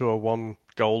on to a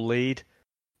 1-goal lead.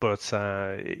 But,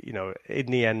 you know, in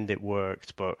the end, it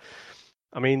worked. But,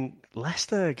 I mean,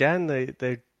 Leicester, again,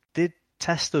 they did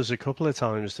test us a couple of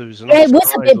times. There was it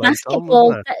was a bit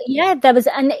basketball. Yeah, there was,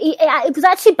 and it was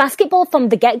actually basketball from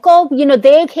the get-go. You know,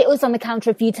 they hit us on the counter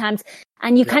a few times,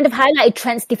 and you kind of highlighted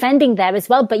Trent's defending there as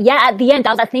well. But yeah, at the end,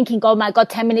 I was like thinking, oh my God,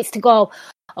 10 minutes to go.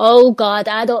 Oh God,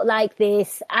 I don't like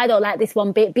this. I don't like this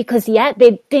one bit, because yeah,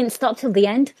 they didn't stop till the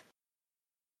end.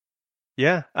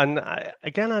 Yeah, and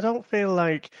again, I don't feel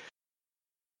like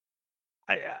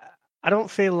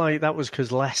that was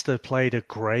because Leicester played a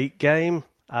great game.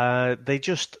 They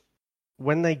just,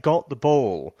 when they got the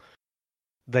ball,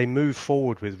 they moved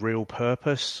forward with real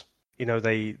purpose. You know,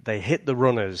 they hit the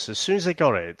runners as soon as they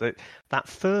got it. That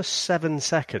first 7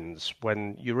 seconds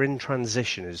when you're in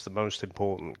transition is the most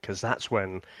important, because that's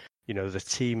when, you know, the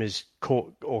team is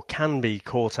caught or can be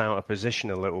caught out of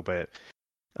position a little bit.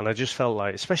 And I just felt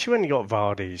like, especially when you got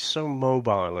Vardy, he's so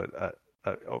mobile at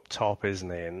up top,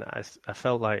 isn't he? And I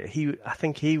felt like I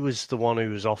think he was the one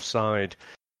who was offside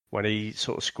when he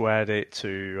sort of squared it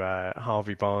to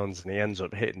Harvey Barnes, and he ends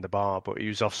up hitting the bar, but he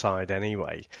was offside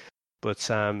anyway. But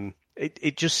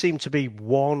it just seemed to be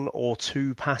 1 or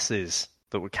 2 passes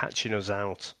that were catching us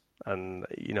out. And,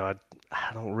 you know,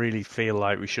 I don't really feel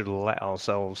like we should have let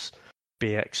ourselves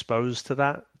be exposed to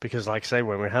that, because, like I say,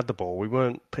 when we had the ball, we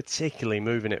weren't particularly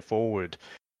moving it forward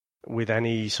with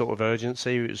any sort of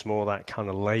urgency. It was more that kind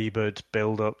of laboured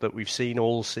build-up that we've seen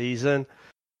all season.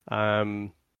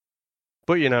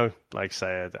 But, you know, like I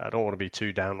say, I don't want to be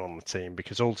too down on the team,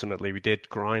 because ultimately we did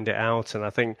grind it out. And I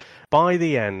think by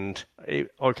the end, it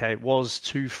was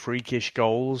 2 freakish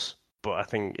goals. But I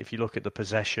think if you look at the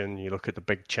possession, you look at the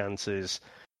big chances,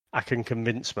 I can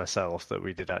convince myself that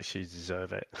we did actually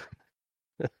deserve it.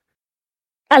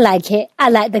 I like it. I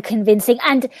like the convincing.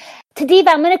 And Tadiva,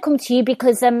 I'm going to come to you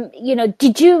because, you know,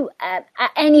 did you at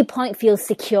any point feel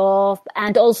secure?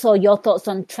 And also your thoughts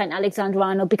on Trent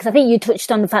Alexander-Arnold, because I think you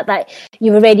touched on the fact that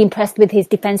you were really impressed with his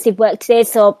defensive work today.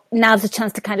 So now's a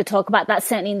chance to kind of talk about that,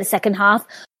 certainly in the second half,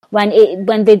 when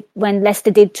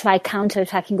Leicester did try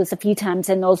counter-attacking us a few times,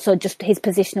 and also just his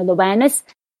positional awareness.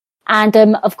 And,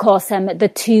 of course,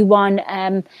 the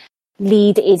 2-1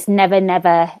 lead is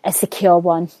never a secure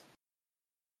one.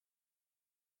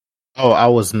 Oh, I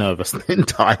was nervous the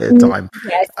entire time.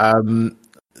 Yes.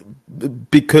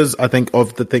 Because I think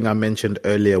of the thing I mentioned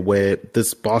earlier, where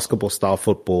this basketball style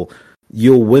football,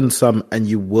 you'll win some and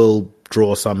you will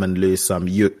draw some and lose some.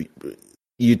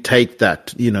 You take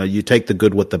that, you know, you take the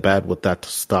good with the bad with that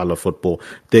style of football.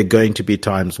 There are going to be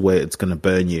times where it's going to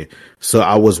burn you. So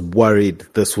I was worried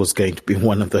this was going to be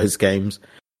one of those games.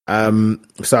 So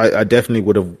I definitely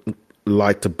would have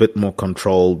liked a bit more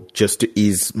control just to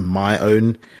ease my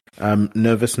own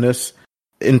nervousness.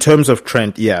 in terms of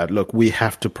Trent, yeah, look, we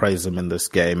have to praise him in this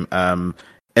game.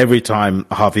 Every time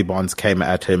Harvey Barnes came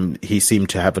at him, he seemed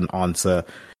to have an answer.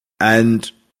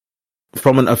 And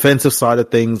from an offensive side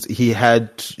of things, he had,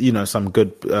 some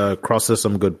good crosses,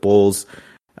 some good balls.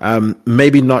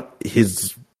 Maybe not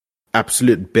his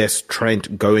absolute best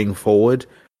Trent going forward,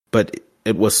 but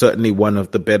it was certainly one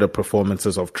of the better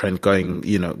performances of Trent going,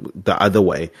 the other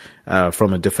way,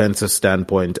 from a defensive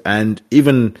standpoint. And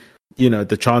even,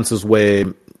 the chances where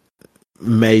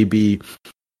maybe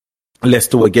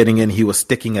Leicester were getting in, he was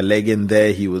sticking a leg in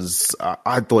there.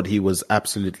 I thought he was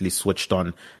absolutely switched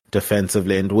on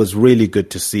defensively, and it was really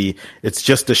good to see. It's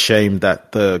just a shame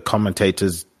that the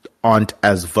commentators aren't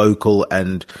as vocal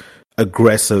and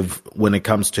aggressive when it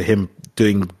comes to him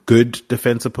doing good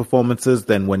defensive performances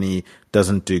than when he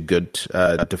doesn't do good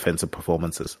defensive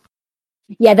performances.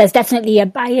 Yeah, there's definitely a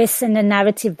bias in the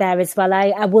narrative there as well.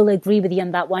 I will agree with you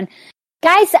on that one.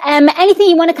 Guys, anything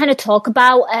you want to kind of talk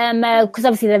about? Because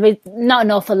obviously there is not an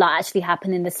awful lot actually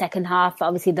happened in the second half.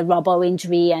 Obviously the Robbo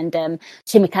injury and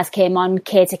Tsimikas came on,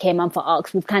 Keita came on for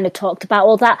Ox. We've kind of talked about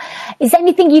all that. Is there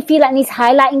anything you feel like needs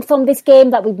highlighting from this game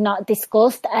that we've not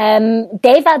discussed?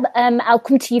 Dave, I'll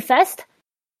come to you first.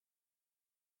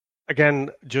 Again,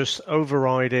 just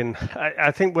overriding.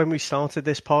 I think when we started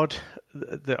this pod,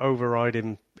 the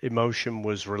overriding emotion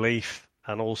was relief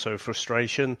and also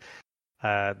frustration.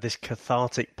 This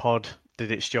cathartic pod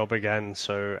did its job again.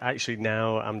 So actually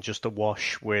now I'm just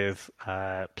awash with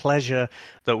pleasure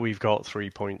that we've got 3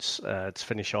 points to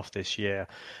finish off this year.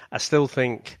 I still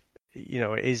think,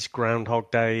 it is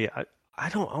Groundhog Day. I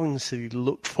don't honestly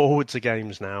look forward to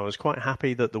games now. I was quite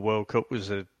happy that the World Cup was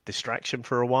a distraction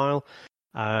for a while.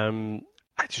 I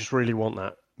just really want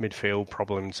that midfield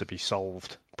problem to be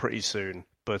solved pretty soon.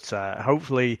 But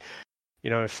hopefully,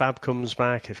 if Fab comes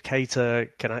back, if Keita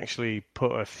can actually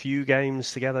put a few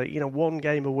games together, one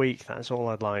game a week, that's all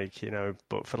I'd like,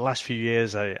 But for the last few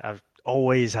years, I've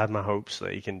always had my hopes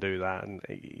that he can do that, and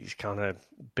he's kind of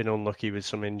been unlucky with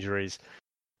some injuries.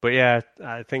 But yeah,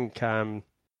 I think,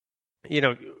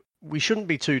 we shouldn't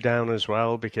be too down as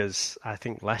well, because I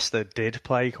think Leicester did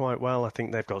play quite well. I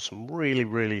think they've got some really,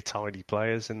 really tidy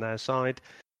players in their side.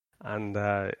 And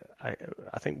I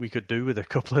think we could do with a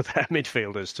couple of their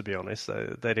midfielders, to be honest.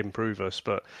 They'd improve us.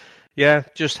 But yeah,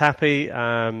 just happy.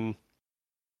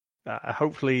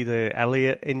 Hopefully the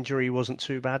Elliott injury wasn't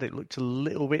too bad. It looked a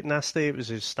little bit nasty. It was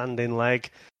his standing leg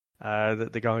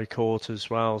that the guy caught as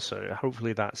well. So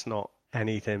hopefully that's not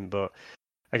anything. But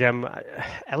again,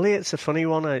 Elliott's a funny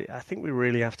one. I think we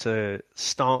really have to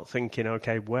start thinking,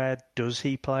 okay, where does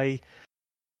he play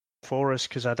for us?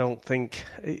 Because I don't think...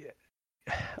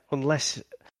 unless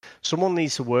someone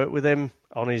needs to work with him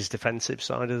on his defensive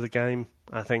side of the game,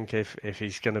 I think if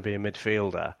he's going to be a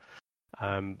midfielder.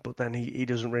 But then he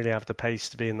doesn't really have the pace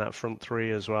to be in that front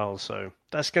three as well. So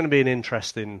that's going to be an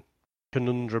interesting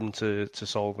conundrum to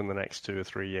solve in the next 2 or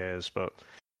 3 years. But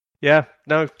yeah,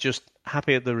 no, just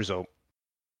happy at the result.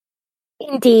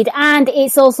 Indeed. And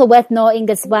it's also worth noting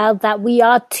as well that we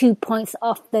are 2 points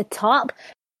off the top.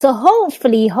 So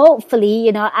hopefully,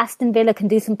 Aston Villa can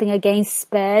do something against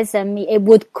Spurs. It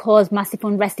would cause massive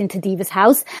unrest into Diva's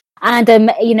house. And,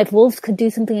 if Wolves could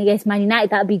do something against Man United,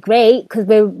 that'd be great, because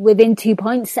we're within 2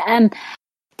 points.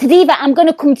 Tadiva, I'm going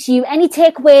to come to you. Any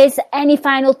takeaways, any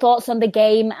final thoughts on the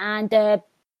game? And, the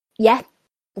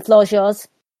floor's yours.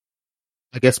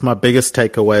 I guess my biggest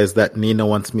takeaway is that Nina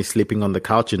wants me sleeping on the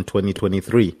couch in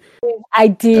 2023. I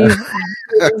do.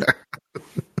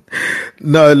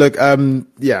 No, look,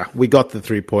 we got the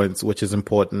 3 points, which is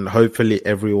important. Hopefully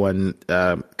everyone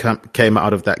came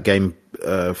out of that game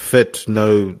fit,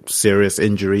 no serious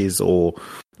injuries or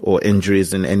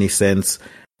injuries in any sense,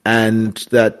 and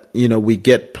that, we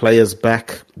get players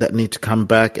back that need to come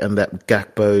back, and that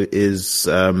Gakpo is,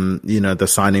 the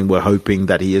signing we're hoping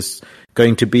that he is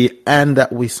going to be, and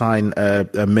that we sign a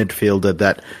midfielder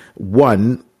that,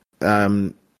 one,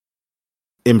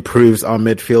 improves our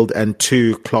midfield, and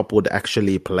 2, Klopp would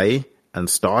actually play and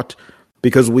start,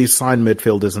 because we've signed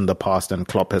midfielders in the past and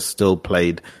Klopp has still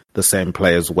played the same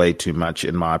players way too much,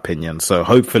 in my opinion. So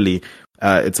hopefully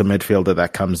it's a midfielder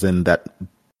that comes in that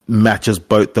matches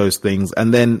both those things.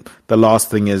 And then the last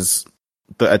thing is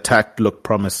the attack looked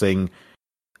promising.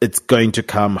 It's going to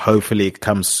come. Hopefully it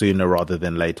comes sooner rather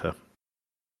than later.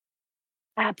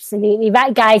 Absolutely.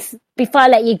 Right, guys, before I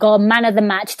let you go, man of the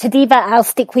match. Tadiva, I'll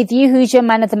stick with you. Who's your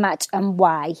man of the match and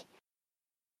why?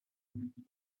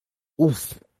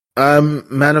 Oof.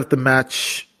 Man of the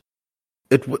match,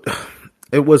 it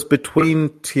was between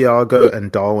Thiago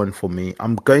and Darwin for me.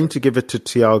 I'm going to give it to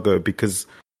Thiago because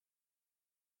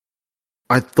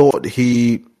I thought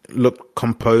he look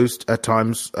composed at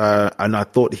times, and I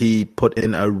thought he put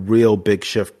in a real big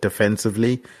shift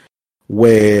defensively,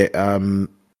 where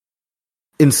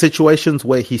in situations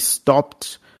where he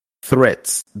stopped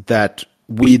threats that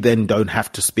we then don't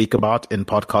have to speak about in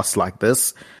podcasts like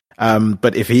this.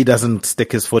 But if he doesn't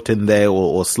stick his foot in there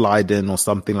or slide in or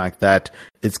something like that,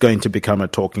 it's going to become a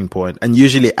talking point. And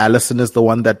usually Alisson is the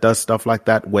one that does stuff like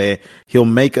that, where he'll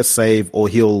make a save or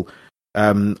he'll,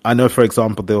 I know, for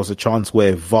example, there was a chance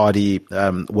where Vardy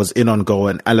was in on goal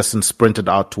and Alisson sprinted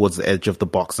out towards the edge of the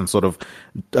box and sort of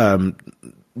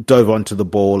dove onto the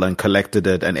ball and collected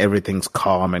it, and everything's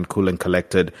calm and cool and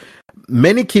collected.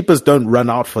 Many keepers don't run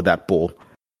out for that ball.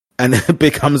 And it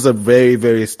becomes a very,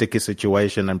 very sticky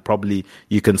situation, and probably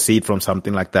you concede from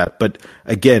something like that. But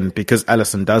again, because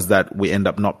Alisson does that, we end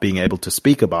up not being able to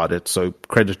speak about it. So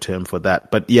credit to him for that.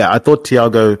 But yeah, I thought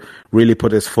Thiago really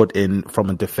put his foot in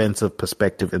from a defensive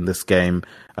perspective in this game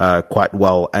quite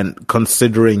well. And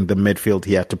considering the midfield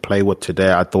he had to play with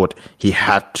today, I thought he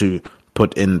had to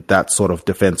put in that sort of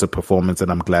defensive performance,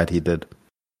 and I'm glad he did.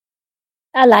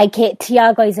 I like it.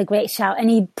 Thiago is a great shout,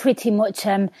 and he pretty much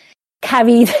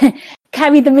carried the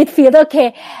midfield.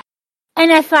 Okay,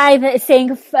 NFI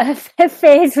saying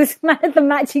Faze was man of the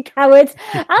match, you cowards.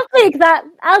 I'll take that.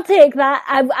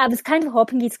 I was kind of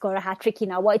hoping he'd score a hat-trick,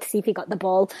 I wanted to see if he got the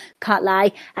ball. Can't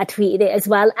lie, I tweeted it as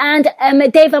well. And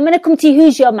Dave, I'm going to come to you.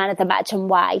 Who's your man of the match and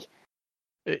why?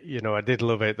 I did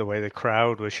love it, the way the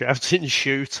crowd was shouting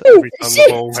shoot every time the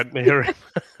ball went near him.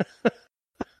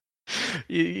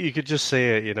 You could just see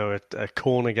it, a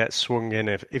corner gets swung in.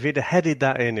 If he'd headed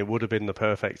that in, it would have been the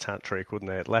perfect hat-trick,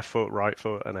 wouldn't it? Left foot, right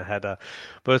foot, and a header.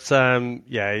 But,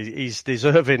 he's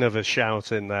deserving of a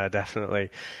shout in there, definitely.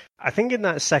 I think in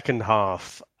that second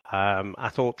half, I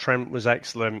thought Trent was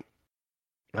excellent.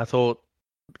 I thought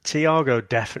Thiago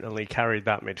definitely carried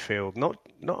that midfield, not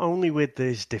only with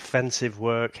his defensive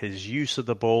work, his use of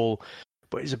the ball,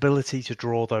 but his ability to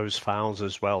draw those fouls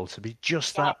as well, to be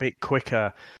just that bit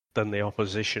quicker than the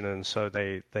opposition, and so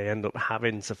they end up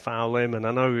having to foul him. And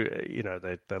I know,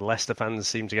 the Leicester fans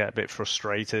seem to get a bit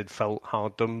frustrated, felt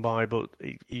hard done by, but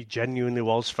he genuinely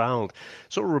was fouled.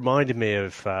 Sort of reminded me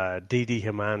of Didi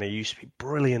Hamann. He used to be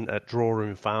brilliant at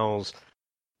drawing fouls.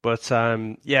 But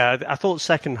I thought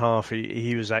second half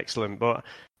he was excellent, but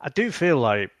I do feel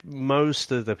like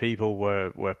most of the people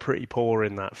were pretty poor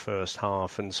in that first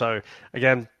half. And so,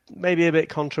 again, maybe a bit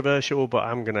controversial, but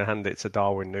I'm going to hand it to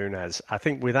Darwin Núñez. I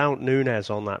think without Núñez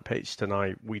on that pitch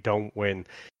tonight, we don't win.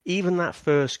 Even that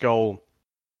first goal,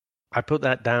 I put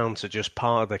that down to just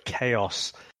part of the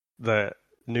chaos that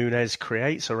Núñez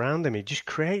creates around him. He just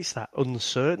creates that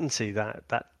uncertainty,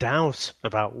 that doubt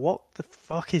about what the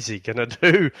fuck is he going to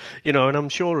do? And I'm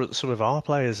sure some of our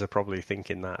players are probably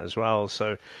thinking that as well.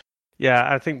 So,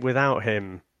 yeah, I think without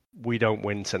him, we don't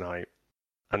win tonight.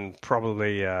 And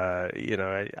probably,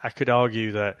 I could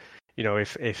argue that,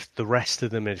 if the rest of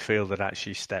the midfield had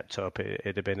actually stepped up,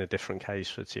 it'd have been a different case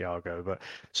for Thiago. But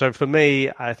so for me,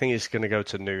 I think it's going to go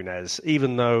to Núñez,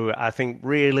 even though I think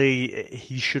really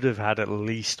he should have had at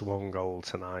least one goal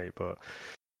tonight. But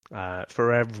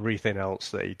for everything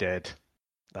else that he did,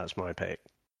 that's my pick.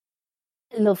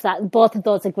 Love that. Both of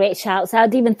those are great shouts.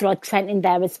 I'd even throw Trent in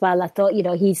there as well. I thought,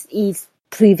 he's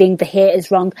proving the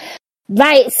haters wrong.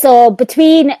 Right, so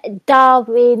between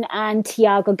Darwin and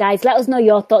Thiago, guys, let us know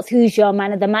your thoughts. Who's your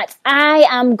man of the match? I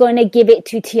am going to give it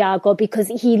to Thiago because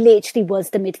he literally was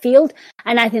the midfield.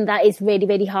 And I think that is really,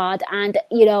 really hard. And,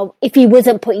 if he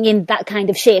wasn't putting in that kind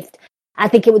of shift, I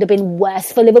think it would have been worse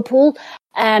for Liverpool.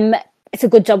 It's a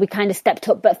good job we kind of stepped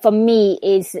up. But for me,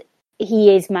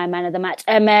 he is my man of the match.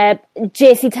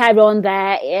 JC Tyrone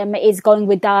there is going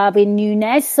with Darwin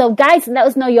Núñez. So, guys, let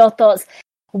us know your thoughts.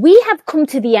 We have come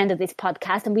to the end of this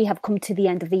podcast and we have come to the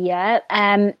end of the year.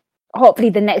 Hopefully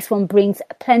the next one brings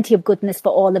plenty of goodness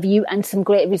for all of you and some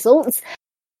great results.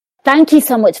 Thank you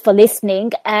so much for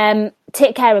listening.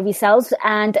 Take care of yourselves,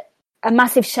 and a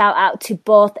massive shout out to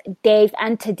both Dave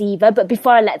and Tadiva. But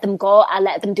before I let them go, I'll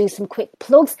let them do some quick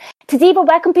plugs. Tadiva,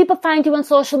 where can people find you on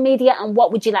social media, and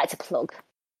what would you like to plug?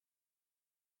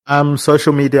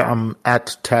 Social media, I'm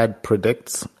at Tad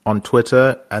Predicts on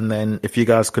Twitter, and then if you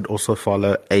guys could also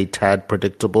follow A Tad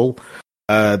Predictable,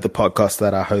 the podcast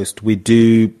that I host. We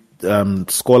do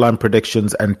scoreline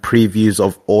predictions and previews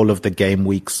of all of the game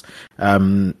weeks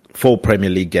for Premier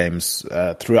League games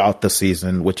throughout the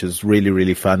season, which is really,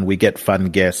 really fun. We get fun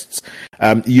guests.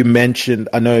 You mentioned,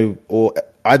 I know, or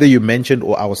either you mentioned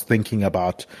or I was thinking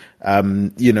about,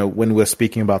 when we're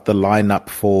speaking about the lineup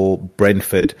for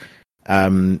Brentford.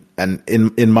 And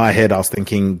in my head, I was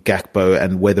thinking Gakpo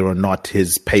and whether or not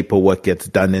his paperwork gets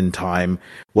done in time.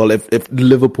 Well, if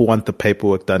Liverpool want the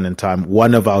paperwork done in time,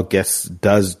 one of our guests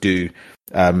does do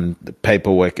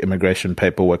paperwork, immigration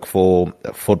paperwork for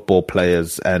football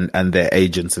players and their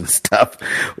agents and stuff.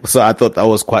 So I thought that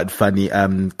was quite funny.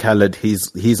 Khaled,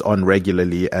 he's on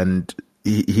regularly and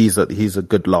he's a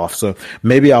good laugh. So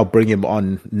maybe I'll bring him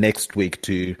on next week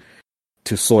to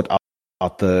sort out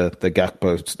the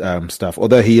Gakpo stuff.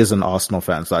 Although he is an Arsenal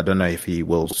fan, so I don't know if he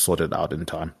will sort it out in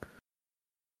time.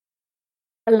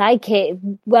 I like it.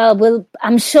 Well,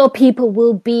 I'm sure people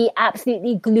will be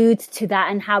absolutely glued to that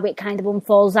and how it kind of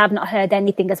unfolds. I've not heard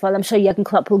anything as well. I'm sure Jurgen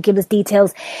Klopp will give us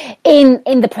details in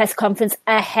the press conference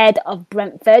ahead of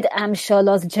Brentford. I'm sure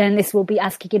lots of journalists will be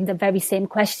asking him the very same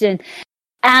question.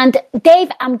 And Dave,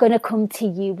 I'm going to come to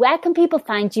you. Where can people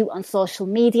find you on social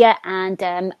media,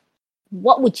 and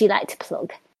what would you like to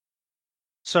plug?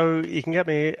 So you can get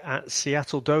me at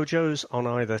Seattle Dojos on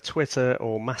either Twitter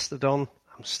or Mastodon.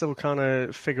 I'm still kind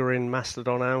of figuring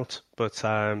Mastodon out, but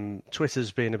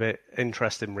Twitter's been a bit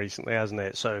interesting recently, hasn't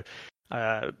it? So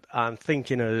I'm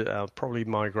thinking I'll probably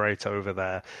migrate over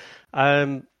there.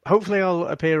 Hopefully I'll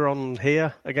appear on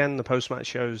here again, the post-match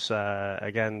shows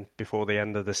again before the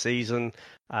end of the season.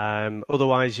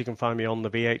 Otherwise, you can find me on the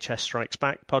VHS Strikes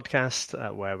Back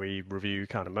podcast, where we review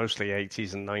kind of mostly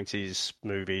 80s and 90s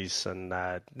movies. And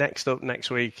next up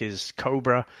next week is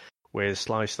Cobra, with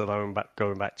Sly Stallone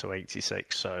going back to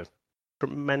 86. So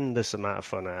tremendous amount of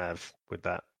fun I have with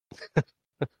that.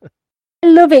 I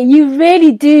love it. You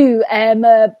really do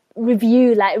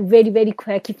review like really, really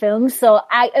quirky films. So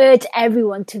I urge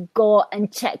everyone to go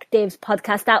and check Dave's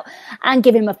podcast out and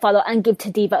give him a follow, and give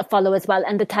Tadiva a follow as well,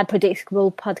 and the Tad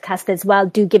Predictable podcast as well.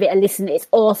 Do give it a listen. It's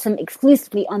awesome,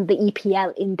 exclusively on the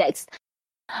EPL Index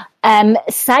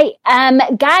site.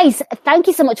 Guys, thank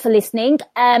you so much for listening.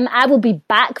 I will be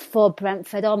back for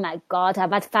Brentford. Oh my God,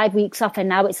 I've had 5 weeks off and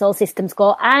now it's all systems go.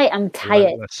 I am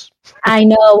tired. I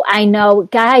know.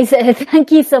 Guys,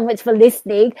 thank you so much for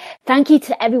listening. Thank you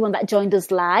to everyone that joined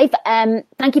us live.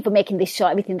 Thank you for making this show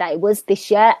everything that it was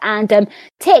this year. And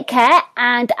take care,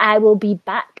 and I will be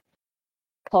back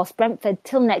post Brentford.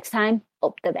 Till next time,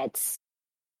 up the Reds.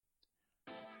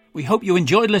 We hope you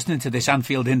enjoyed listening to this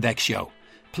Anfield Index show.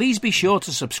 Please be sure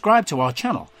to subscribe to our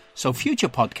channel so future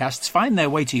podcasts find their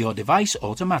way to your device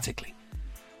automatically.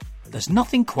 There's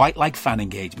nothing quite like fan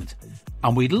engagement,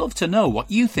 and we'd love to know what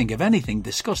you think of anything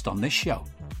discussed on this show.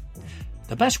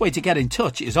 The best way to get in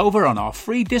touch is over on our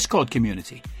free Discord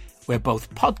community, where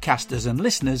both podcasters and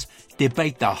listeners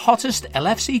debate the hottest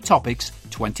LFC topics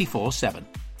 24/7.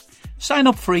 Sign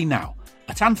up free now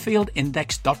at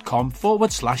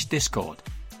AnfieldIndex.com/Discord.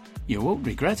 You won't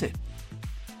regret it.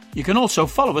 You can also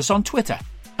follow us on Twitter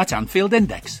at Anfield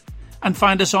Index, and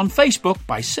find us on Facebook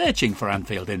by searching for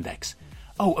Anfield Index.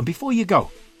 Oh, and before you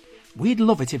go, we'd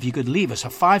love it if you could leave us a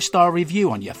 5-star review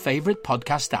on your favourite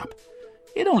podcast app.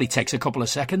 It only takes a couple of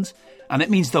seconds, and it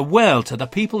means the world to the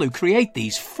people who create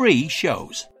these free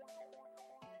shows.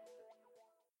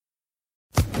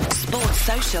 Sports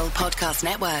Social Podcast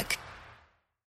Network.